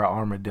aardvark or an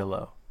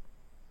armadillo?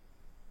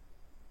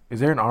 Is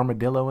there an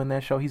armadillo in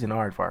that show? He's an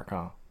aardvark,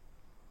 huh?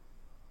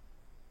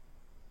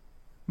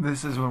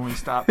 This is when we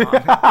stop. All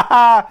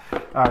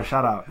right,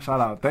 shout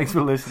out. Thanks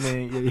for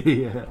listening.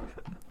 Yeah.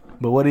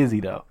 But what is he,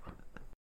 though?